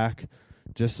heavy attack.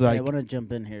 Just I like want to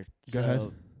jump in here. Go ahead.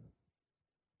 So,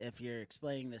 if you're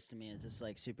explaining this to me, is this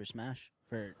like Super Smash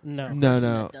for No. a No, person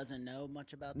no. that doesn't know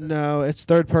much about this? no, it's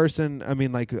third person. I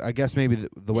mean, like I guess maybe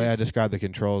the way I Yes. described the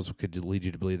controls could lead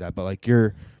you to believe that, but like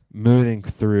you're moving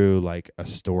through like a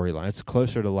storyline. It's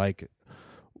closer to like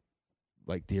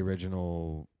the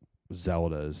original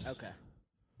Zeldas. Okay.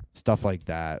 Stuff like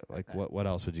that. Like Okay. what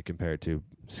else would you compare it to?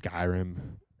 Skyrim.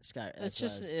 Sky. It's that's what I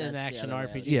just was- an that's the action other way I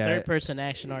RPG. was- Yeah. Third person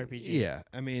action RPG. Yeah,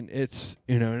 I mean it's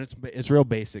and it's real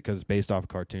basic because it's based off a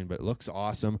cartoon, but it looks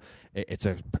awesome. It's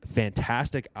a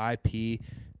fantastic IP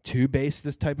to base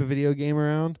this type of video game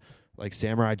around. Like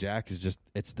Samurai Jack is just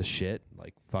it's the shit.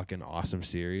 Like fucking awesome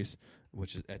series,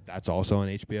 which is that's also on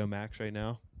HBO Max right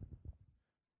now.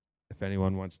 If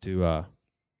anyone wants to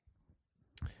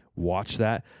watch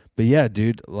that, but yeah,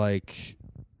 dude, like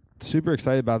super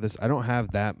excited about this. I don't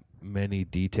have that many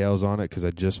details on it because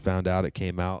I just found out it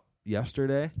came out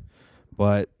yesterday,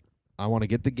 but I want to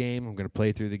get the game. I'm going to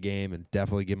play through the game and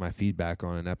definitely give my feedback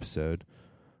on an episode.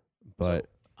 But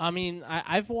I mean,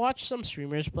 I've watched some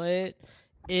streamers play it.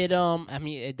 It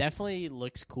definitely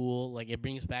looks cool. Like it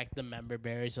brings back the member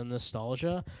berries and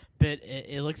nostalgia, but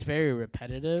it looks very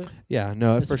repetitive. yeah,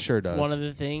 no, it That's for sure does. One of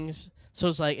the things. So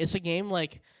it's like it's a game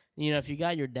like if you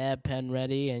got your dab pen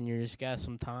ready and you just got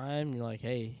some time, you're like,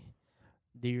 hey,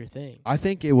 do your thing. I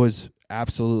think it was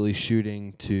absolutely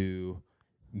shooting to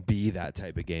be that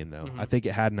type of game, though. Mhm. I think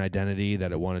it had an identity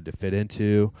that it wanted to fit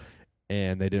into,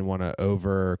 and they didn't want to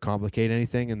overcomplicate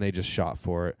anything, and they just shot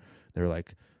for it. They were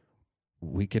like,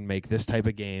 we can make this type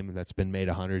of game that's been made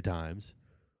 100 times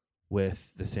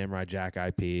with the Samurai Jack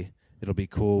IP. It'll be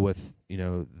cool with,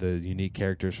 the unique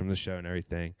characters from the show and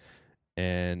everything.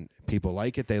 And people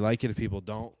like it, they like it. If people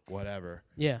don't, whatever.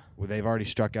 Yeah. Well, they've already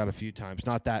struck out a few times.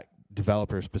 Not that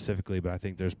developer specifically, but I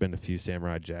think there's been a few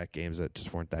Samurai Jack games that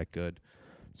just weren't that good.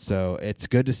 So it's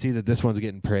good to see that this one's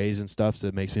getting praise and stuff, so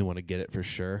it makes me want to get it for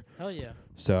sure. Hell yeah.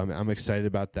 So I'm excited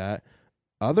about that.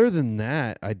 Other than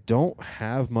that, I don't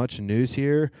have much news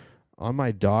here on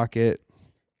my docket.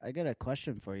 I got a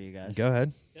question for you guys. Go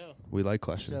ahead. Go. We like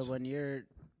questions. So when you're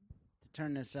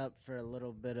turn this up for a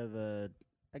little bit of a,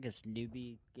 I guess,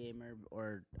 newbie gamer,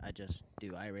 or I just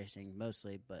do iRacing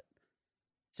mostly, but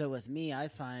so with me, I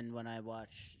find when I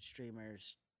watch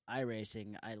streamers,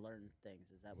 iRacing, I learn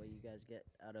things. Is that what you guys get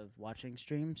out of watching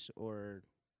streams? Or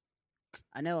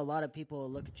I know a lot of people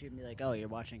look at you and be like, "Oh, you're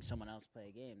watching someone else play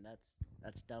a game.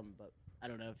 That's dumb." But I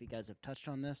don't know if you guys have touched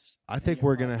on this. I in think your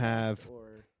we're gonna podcast, have.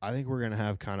 or I think we're gonna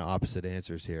have kind of opposite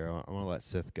answers here. I'm gonna let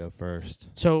Sith go first.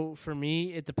 So for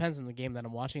me, it depends on the game that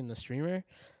I'm watching, the streamer.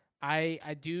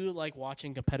 I do like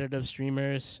watching competitive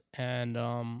streamers, and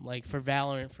like for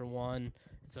Valorant, for one,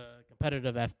 it's a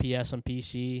competitive FPS on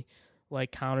PC,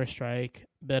 like Counter-Strike.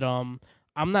 But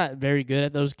I'm not very good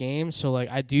at those games, so like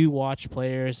I do watch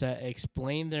players that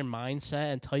explain their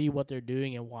mindset and tell you what they're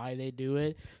doing and why they do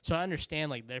it. So I understand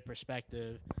like their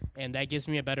perspective, and that gives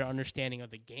me a better understanding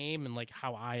of the game and like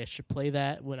how I should play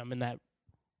that when I'm in that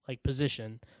like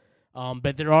position.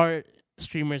 But there are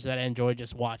streamers that I enjoy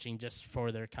just watching just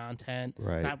for their content,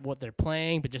 Right. not what they're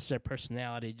playing, but just their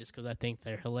personality, just because I think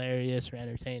they're hilarious or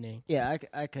entertaining. yeah,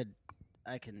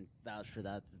 I can vouch for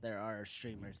that. There are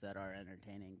streamers that are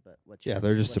entertaining, but Yeah,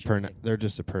 they're just what's your take? they're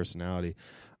just a personality.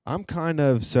 I'm kind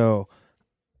of so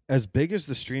as big as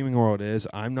the streaming world is,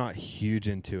 I'm not huge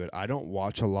into it. I don't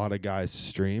watch a lot of guys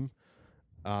stream.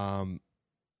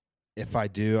 If I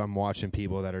do, I'm watching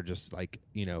people that are just like,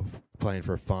 playing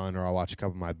for fun, or I'll watch a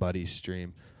couple of my buddies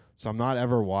stream. So I'm not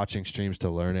ever watching streams to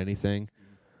learn anything.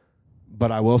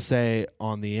 But I will say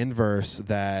on the inverse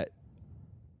that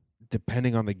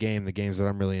depending on the games that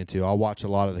I'm really into, I'll watch a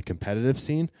lot of the competitive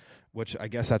scene, which I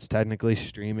guess that's technically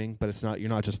streaming, but it's not. You're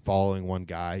not just following one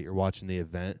guy, you're watching the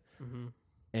event. Mm-hmm.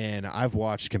 And I've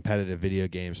watched competitive video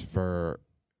games for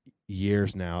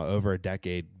years now, over a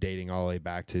decade, dating all the way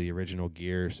back to the original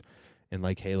Gears and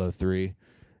like Halo 3.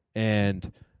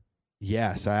 And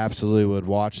yes, I absolutely would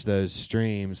watch those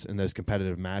streams and those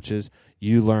competitive matches.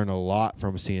 You learn a lot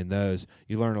from seeing those.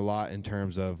 You learn a lot in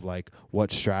terms of like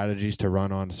what strategies to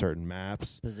run on certain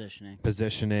maps,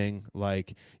 positioning.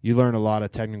 Like you learn a lot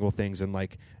of technical things and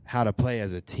like how to play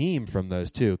as a team from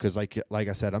those too. Because like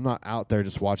I said, I'm not out there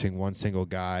just watching one single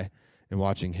guy and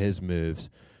watching his moves.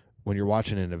 When you're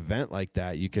watching an event like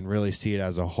that, you can really see it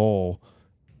as a whole.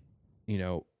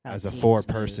 How As a teams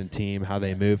 4-person move. team, how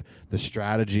they move, the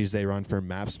strategies they run for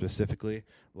maps specifically.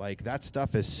 Like that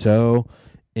stuff is so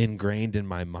ingrained in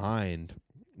my mind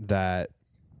that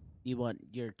You want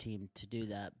your team to do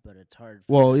that, but it's hard.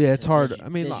 well, them yeah, it's to hard. I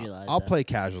mean, visualize I'll that. play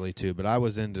casually too, but I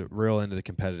was real into the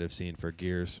competitive scene for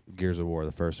Gears of War,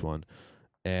 the first one.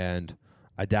 And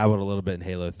I dabbled a little bit in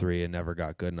Halo 3 and never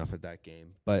got good enough at that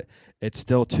game. But it's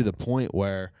still to the point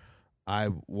where I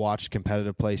watched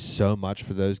competitive play so much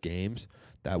for those games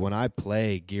that when I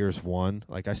play Gears 1,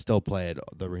 like I still play it,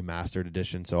 the remastered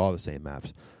edition, so all the same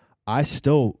maps, I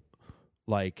still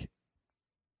like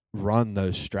run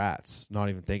those strats, not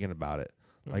even thinking about it.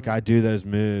 Like I do those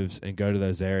moves and go to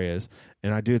those areas,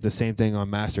 and I do the same thing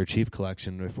on Master Chief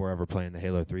Collection if we're ever playing the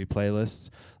Halo 3 playlists.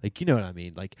 Like, you know what I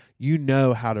mean? Like, you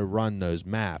know how to run those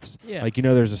maps. Yeah. Like,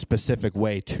 there's a specific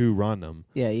way to run them.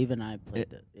 Yeah, even I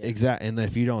played it. Yeah. Exactly. And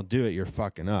if you don't do it, you're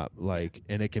fucking up. Like,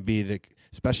 and it can be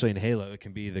especially in Halo, it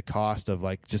can be the cost of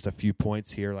like just a few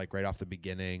points here, like right off the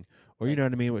beginning, or you know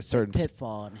what I mean, with certain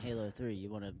Pitfall in Halo 3. You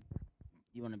want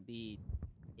to be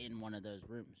in one of those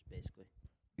rooms, basically.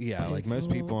 Yeah, like most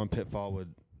Pitfall. people on Pitfall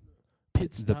would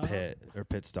Pit the stop? pit or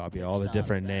pit stop, yeah, Pit all the stop,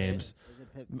 different right. names.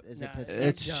 Is it Nah, pit stop?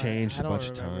 It's Yeah, changed I a don't bunch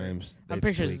of remember. times. I'm They've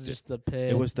pretty sure it's tweaked it. just the pit.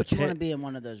 It was the But you want to pit. be in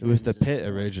one of those It rooms. was the is pit what-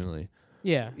 originally.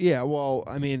 Yeah. Yeah, well,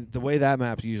 I mean, the way that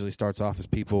map usually starts off is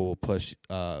people will push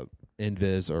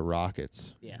invis or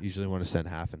rockets. Yeah. Usually want to send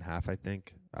half and half, I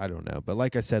think. I don't know. But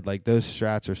like I said, like those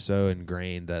strats are so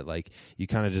ingrained that like you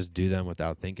kind of just do them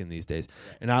without thinking these days.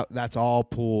 And that's all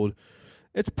pulled.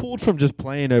 It's pulled from just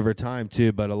playing over time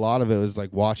too, but a lot of it was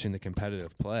like watching the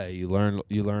competitive play. You learn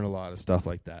a lot of stuff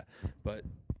like that. But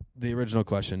the original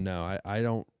question, no, I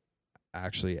don't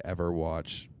actually ever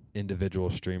watch individual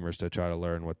streamers to try to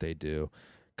learn what they do,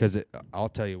 because I'll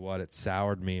tell you what, it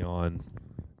soured me on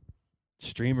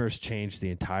streamers. Changed the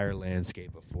entire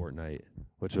landscape of Fortnite,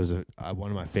 which was one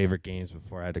of my favorite games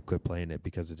before I had to quit playing it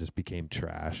because it just became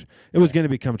trash. It was going to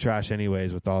become trash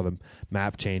anyways with all the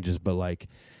map changes, but like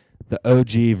the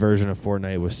OG version of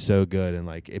Fortnite was so good, and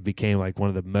like it became like one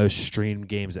of the most streamed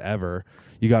games ever.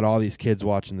 You got all these kids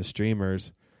watching the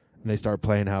streamers, and they start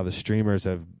playing how the streamers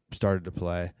have started to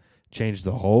play. Changed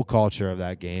the whole culture of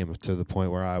that game to the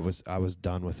point where I was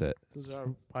done with it.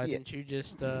 Why didn't you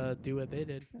just do what they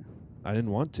did? I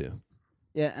didn't want to.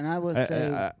 Yeah, and I will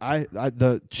say, I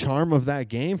the charm of that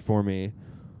game for me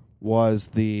was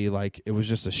it was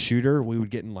just a shooter. We would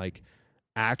get in like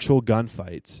actual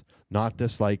gunfights, not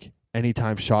this like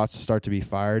anytime shots start to be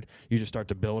fired, you just start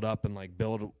to build up and like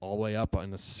build all the way up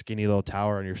on a skinny little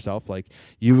tower on yourself. Like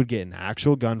you would get in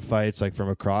actual gunfights like from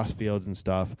across fields and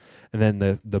stuff. And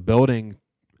then the building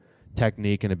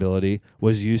technique and ability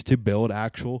was used to build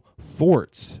actual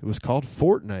forts. It was called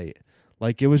Fortnite.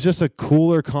 Like it was just a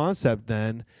cooler concept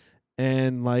then.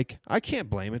 And like I can't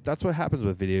blame it. That's what happens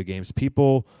with video games.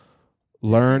 People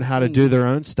learn how to do their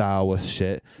own style with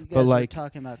shit. You guys But were like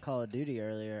talking about Call of Duty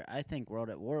earlier. I think World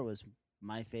at War was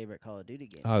my favorite Call of Duty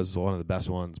game. that was one of the best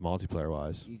ones multiplayer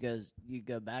wise. You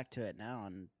go back to it now,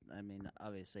 and I mean,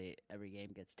 obviously, every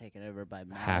game gets taken over by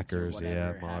mods or Hackers,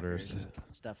 whatever, modders. hackers,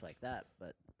 stuff like that.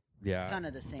 But Yeah. it's kind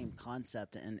of the same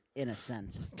concept in a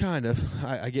sense. Kind of.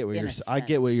 I get what In you're. a I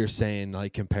get what sense. you're saying.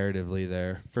 Like comparatively,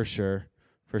 there for sure,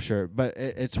 for sure. But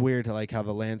it's weird to like how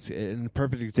the landscape. And a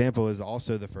perfect example is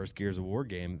also the first Gears of War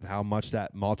game. How much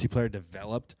that multiplayer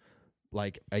developed,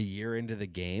 like a year into the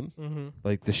game. Mm-hmm.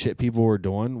 Like the shit people were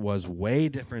doing was way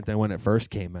different than when it first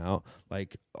came out.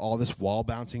 Like all this wall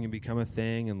bouncing and become a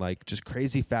thing, and like just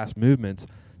crazy fast movements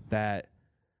that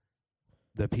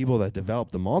the people that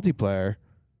developed the multiplayer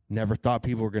never thought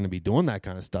people were going to be doing that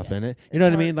kind of stuff Yeah. in it. You It's know what I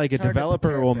hard- mean? Like a it's hard to developer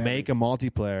prepare will for make a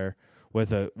multiplayer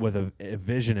with a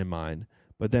vision in mind,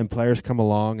 but then players come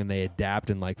along and they adapt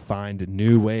and like find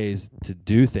new ways to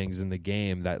do things in the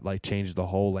game that like change the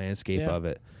whole landscape Yeah. of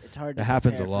it. It's hard. It To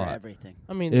happens a prepare lot. For everything.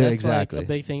 I mean, Yeah, that's exactly. like a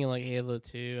big thing in like Halo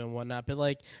 2 and whatnot. But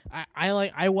like,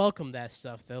 I welcome that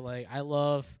stuff though. Like, I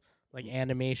love like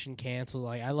animation cancel.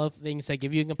 Like, I love things that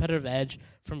give you a competitive edge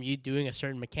from you doing a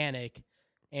certain mechanic,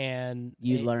 and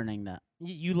Learning that.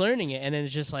 you learning it, and then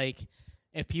it's just like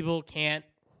if people can't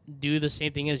do the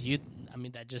same thing as you, I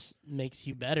mean, that just makes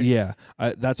you better. Yeah,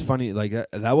 that's funny. Like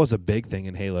that was a big thing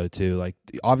in Halo 2. Like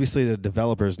obviously the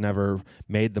developers never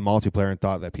made the multiplayer and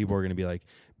thought that people were going to be like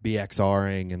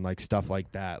BXRing and like stuff like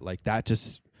that. Like that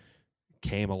just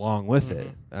came along with it.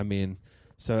 I mean,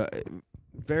 so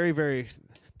very, very.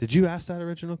 Did you ask that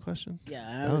original question? Yeah,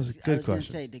 That and was a I good was gonna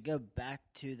question. say to go back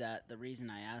to that. The reason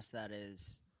I asked that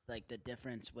is like the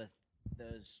difference with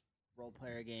those role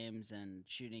player games and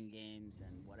shooting games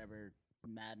and whatever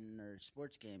Madden or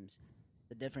sports games.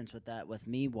 The difference with that, with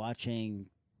me watching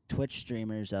Twitch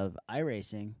streamers of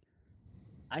iRacing,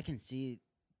 I can see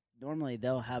normally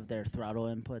they'll have their throttle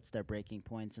inputs, their braking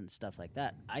points, and stuff like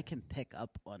that. I can pick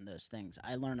up on those things.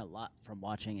 I learn a lot from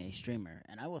watching a streamer,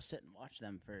 and I will sit and watch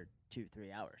them for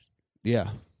 2-3 hours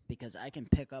Yeah, because I can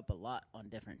pick up a lot on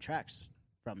different tracks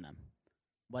from them,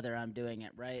 whether I'm doing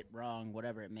it right, wrong,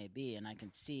 whatever it may be, and I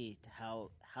can see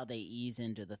how they ease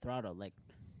into the throttle. Like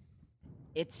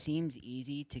it seems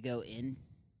easy to go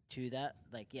into that.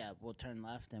 Like yeah, we'll turn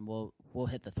left and we'll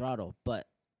hit the throttle, but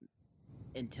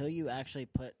until you actually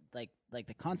put like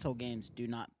the console games do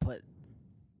not put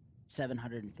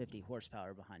 750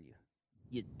 horsepower behind you.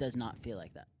 It does not feel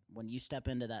like that. When you step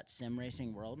into that sim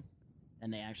racing world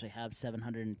and they actually have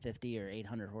 750 or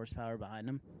 800 horsepower behind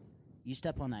them, you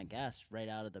step on that gas right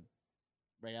out of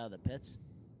the pits.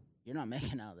 You're not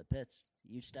making it out of the pits.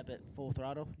 You step at full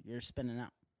throttle, you're spinning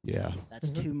out. yeah, That's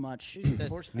too much That's-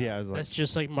 horsepower. yeah. I was like, That's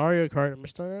just like Mario Kart. I'm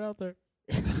just throwing it out there.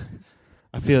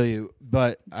 I feel you,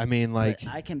 but I mean, like,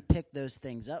 But I can pick those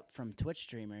things up from Twitch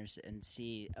streamers and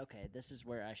see, okay, this is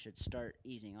where I should start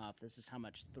easing off. This is how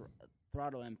much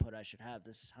throttle input I should have.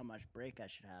 This is how much brake I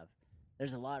should have.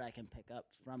 There's a lot I can pick up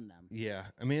from them. yeah.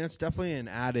 I mean, it's definitely an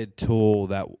added tool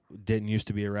that didn't used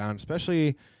to be around,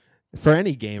 especially for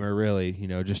any gamer, really. You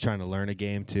know, just trying to learn a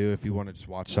game too. If you want to just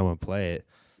watch someone play it.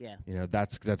 Yeah. You know,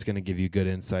 that's going to give you good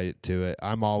insight to it.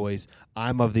 I'm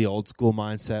of the old school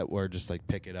mindset where just like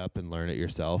pick it up and learn it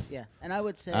yourself. Yeah, and I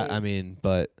would say I mean,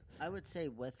 but I would say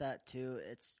with that too,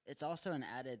 it's also an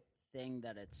added thing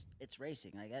that it's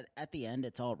racing. Like at the end,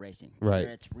 it's all racing. Right. Whether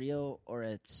it's real or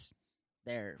it's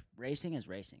there. Racing is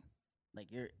racing. Like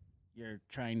you're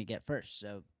trying to get first.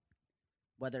 So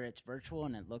whether it's virtual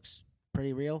and it looks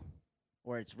pretty real,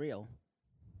 or it's real,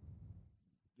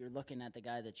 you're looking at the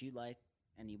guy that you like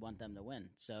and you want them to win.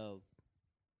 So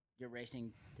you're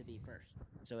racing to be first.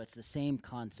 So it's the same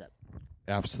concept.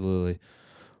 absolutely.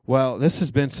 Well, this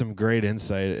has been some great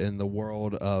insight in the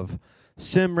world of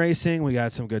sim racing. We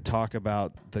got some good talk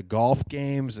about the golf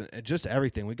games and just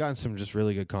everything. We got in some just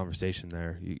really good conversation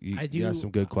there. You got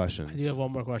some good questions. I do have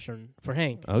one more question for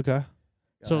Hank. Okay.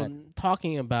 So ahead.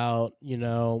 talking about,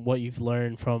 what you've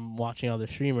learned from watching other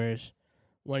streamers,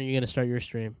 when are you going to start your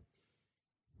stream?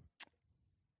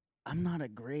 I'm not a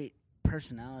great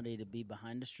personality to be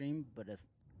behind a stream, but if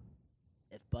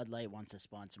Bud Light wants to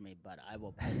sponsor me, Bud, I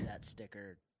will put that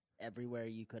sticker everywhere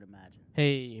you could imagine.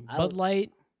 Hey, I'll- Bud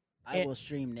Light. I Eh. will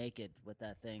stream naked with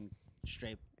that thing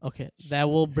Okay, that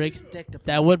will break. Stick to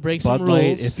That would break some Bud Light,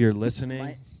 rules. if you're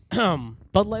listening.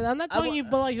 But like, I'm not I telling will- you,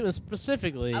 but like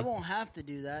specifically. I won't have to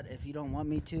do that if you don't want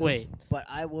me to. Wait. But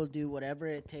I will do whatever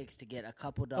it takes to get a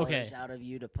couple dollars Okay. out of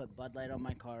you to put Bud Light on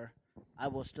my car. I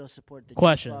will still support the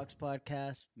Question. Juicebox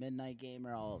podcast, Midnight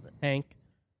Gamer, all of it. Hank,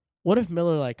 what if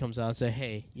Miller Lite comes out and say,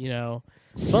 "Hey,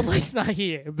 Bud Light's not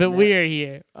here, but No. we are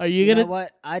here. Are you You gonna?" know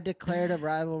what? I declared a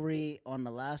rivalry on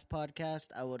the last podcast.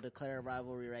 I will declare a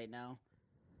rivalry right now.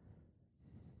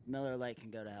 Miller Lite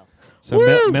can go to hell. So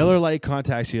Woo! Miller Lite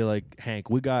contacts you like, Hank,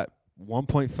 we got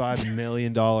 $1.5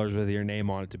 million with your name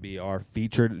on it to be our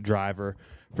featured driver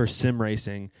for sim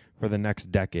racing for the next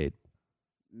decade.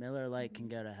 Miller Lite can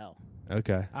go to hell.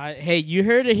 Okay. Hey, you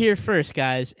heard it here first,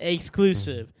 guys.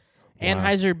 Exclusive. Wow.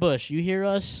 Anheuser-Busch, you hear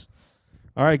us?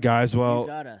 All right, guys. You Well,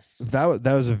 got us.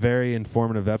 that was a very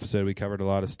informative episode. We covered a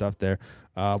lot of stuff there.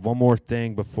 One more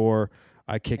thing before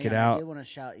I kick Hang it on, I out. do want to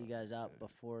shout you guys out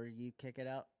before you kick it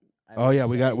out. I Oh will yeah,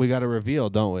 say- we got a reveal,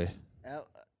 don't we?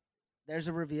 There's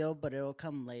a reveal, but it'll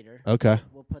come later. Okay.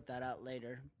 We'll put that out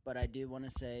later. But I do want to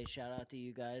say shout out to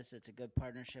you guys. It's a good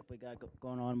partnership we got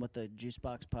going on with the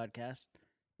Juicebox podcast.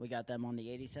 We got them on the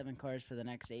 87 cars for the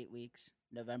next 8 weeks.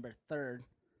 November 3rd.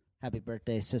 Happy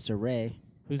birthday, Sister Ray.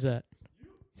 Who's that?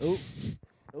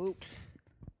 Oop.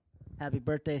 Happy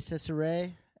birthday, Sister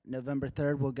Ray. November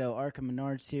 3rd, we'll go Arca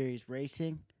Menard Series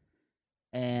Racing.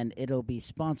 And it'll be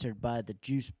sponsored by the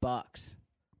Juice Box.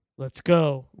 Let's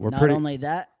go. We're Not pretty only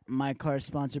that, my car is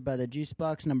sponsored by the Juice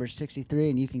Box number 63,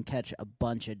 and you can catch a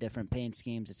bunch of different paint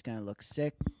schemes. It's going to look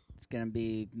sick. It's going to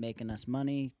be making us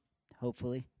money,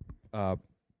 hopefully. tag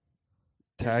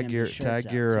gonna be your shirts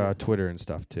out, too. Twitter and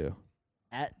stuff too.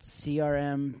 At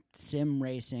CRM Sim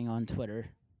Racing on Twitter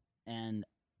and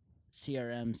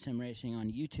CRM Sim Racing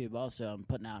on YouTube also. I'm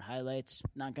putting out highlights.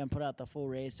 Not going to put out the full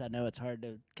race. I know it's hard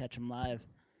to catch them live,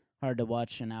 hard to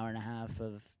watch an hour and a half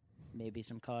of maybe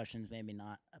some cautions, maybe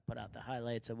not. I put out the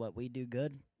highlights of what we do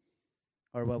good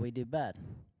or what we do bad.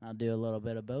 I'll do a little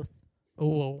bit of both.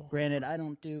 Oh, Granted, I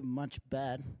don't do much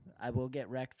bad. I will get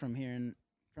wrecked from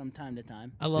time to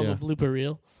time. I love Yeah. a blooper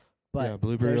reel. But Yeah,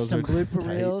 blooper there's reels some are blooper tight.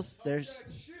 reels. There's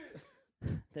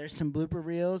some blooper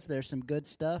reels. There's some good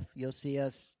stuff. You'll see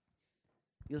us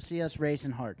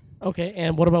racing hard. Okay,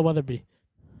 and what about Weatherby?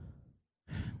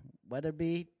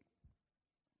 Weatherby,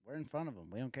 we're in front of them.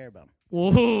 We don't care about them.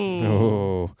 Whoa.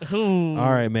 Oh. Ooh.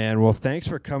 All right, man. Well, thanks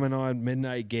for coming on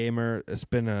Midnight Gamer. It's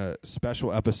been a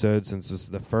special episode since this is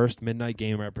the first Midnight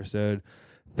Gamer episode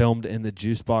filmed in the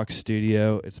Juicebox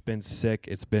studio. It's been sick.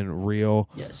 It's been real.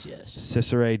 Yes.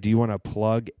 Cicere, do you want to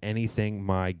plug anything,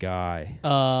 my guy?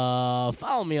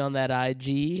 Follow me on that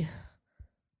IG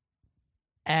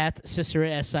at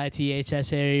Cicera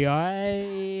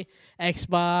SITHSARI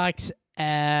Xbox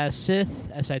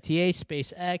Sith SITH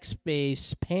space X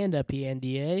space Panda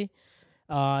PNDA.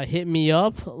 Hit me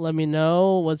up. Let me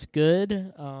know what's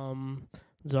good.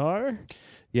 Czar.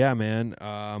 Yeah, man.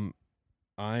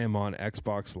 I am on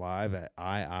Xbox Live at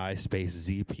II space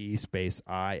ZP space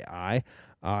II. I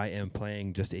am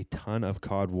playing just a ton of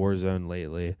COD Warzone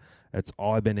lately. That's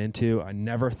all I've been into. I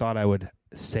never thought I would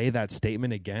say that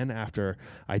statement again after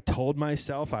I told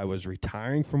myself I was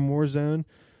retiring from Warzone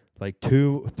like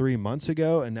 2-3 months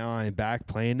ago, and now I'm back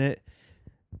playing it.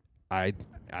 I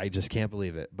just can't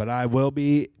believe it. But I will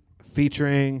be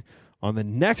featuring on the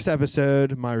next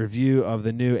episode my review of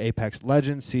the new Apex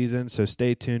Legends season, so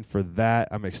stay tuned for that.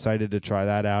 I'm excited to try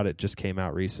that out. It just came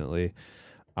out recently.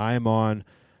 I'm on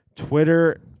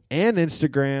Twitter and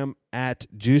Instagram at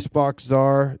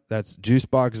JuiceboxZar. That's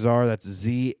JuiceboxZar. That's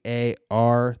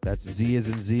ZAR. That's Z as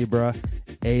in zebra,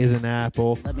 A as in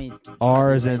apple, Let me.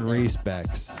 R as right in there.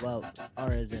 respects. Well, R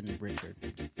as in Richard.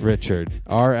 Richard.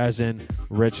 R as in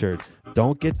Richard.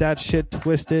 Don't get that shit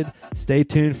twisted. Stay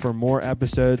tuned for more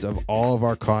episodes of all of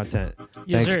our content.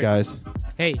 Yes, Thanks, sir. guys.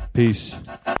 Hey. Peace.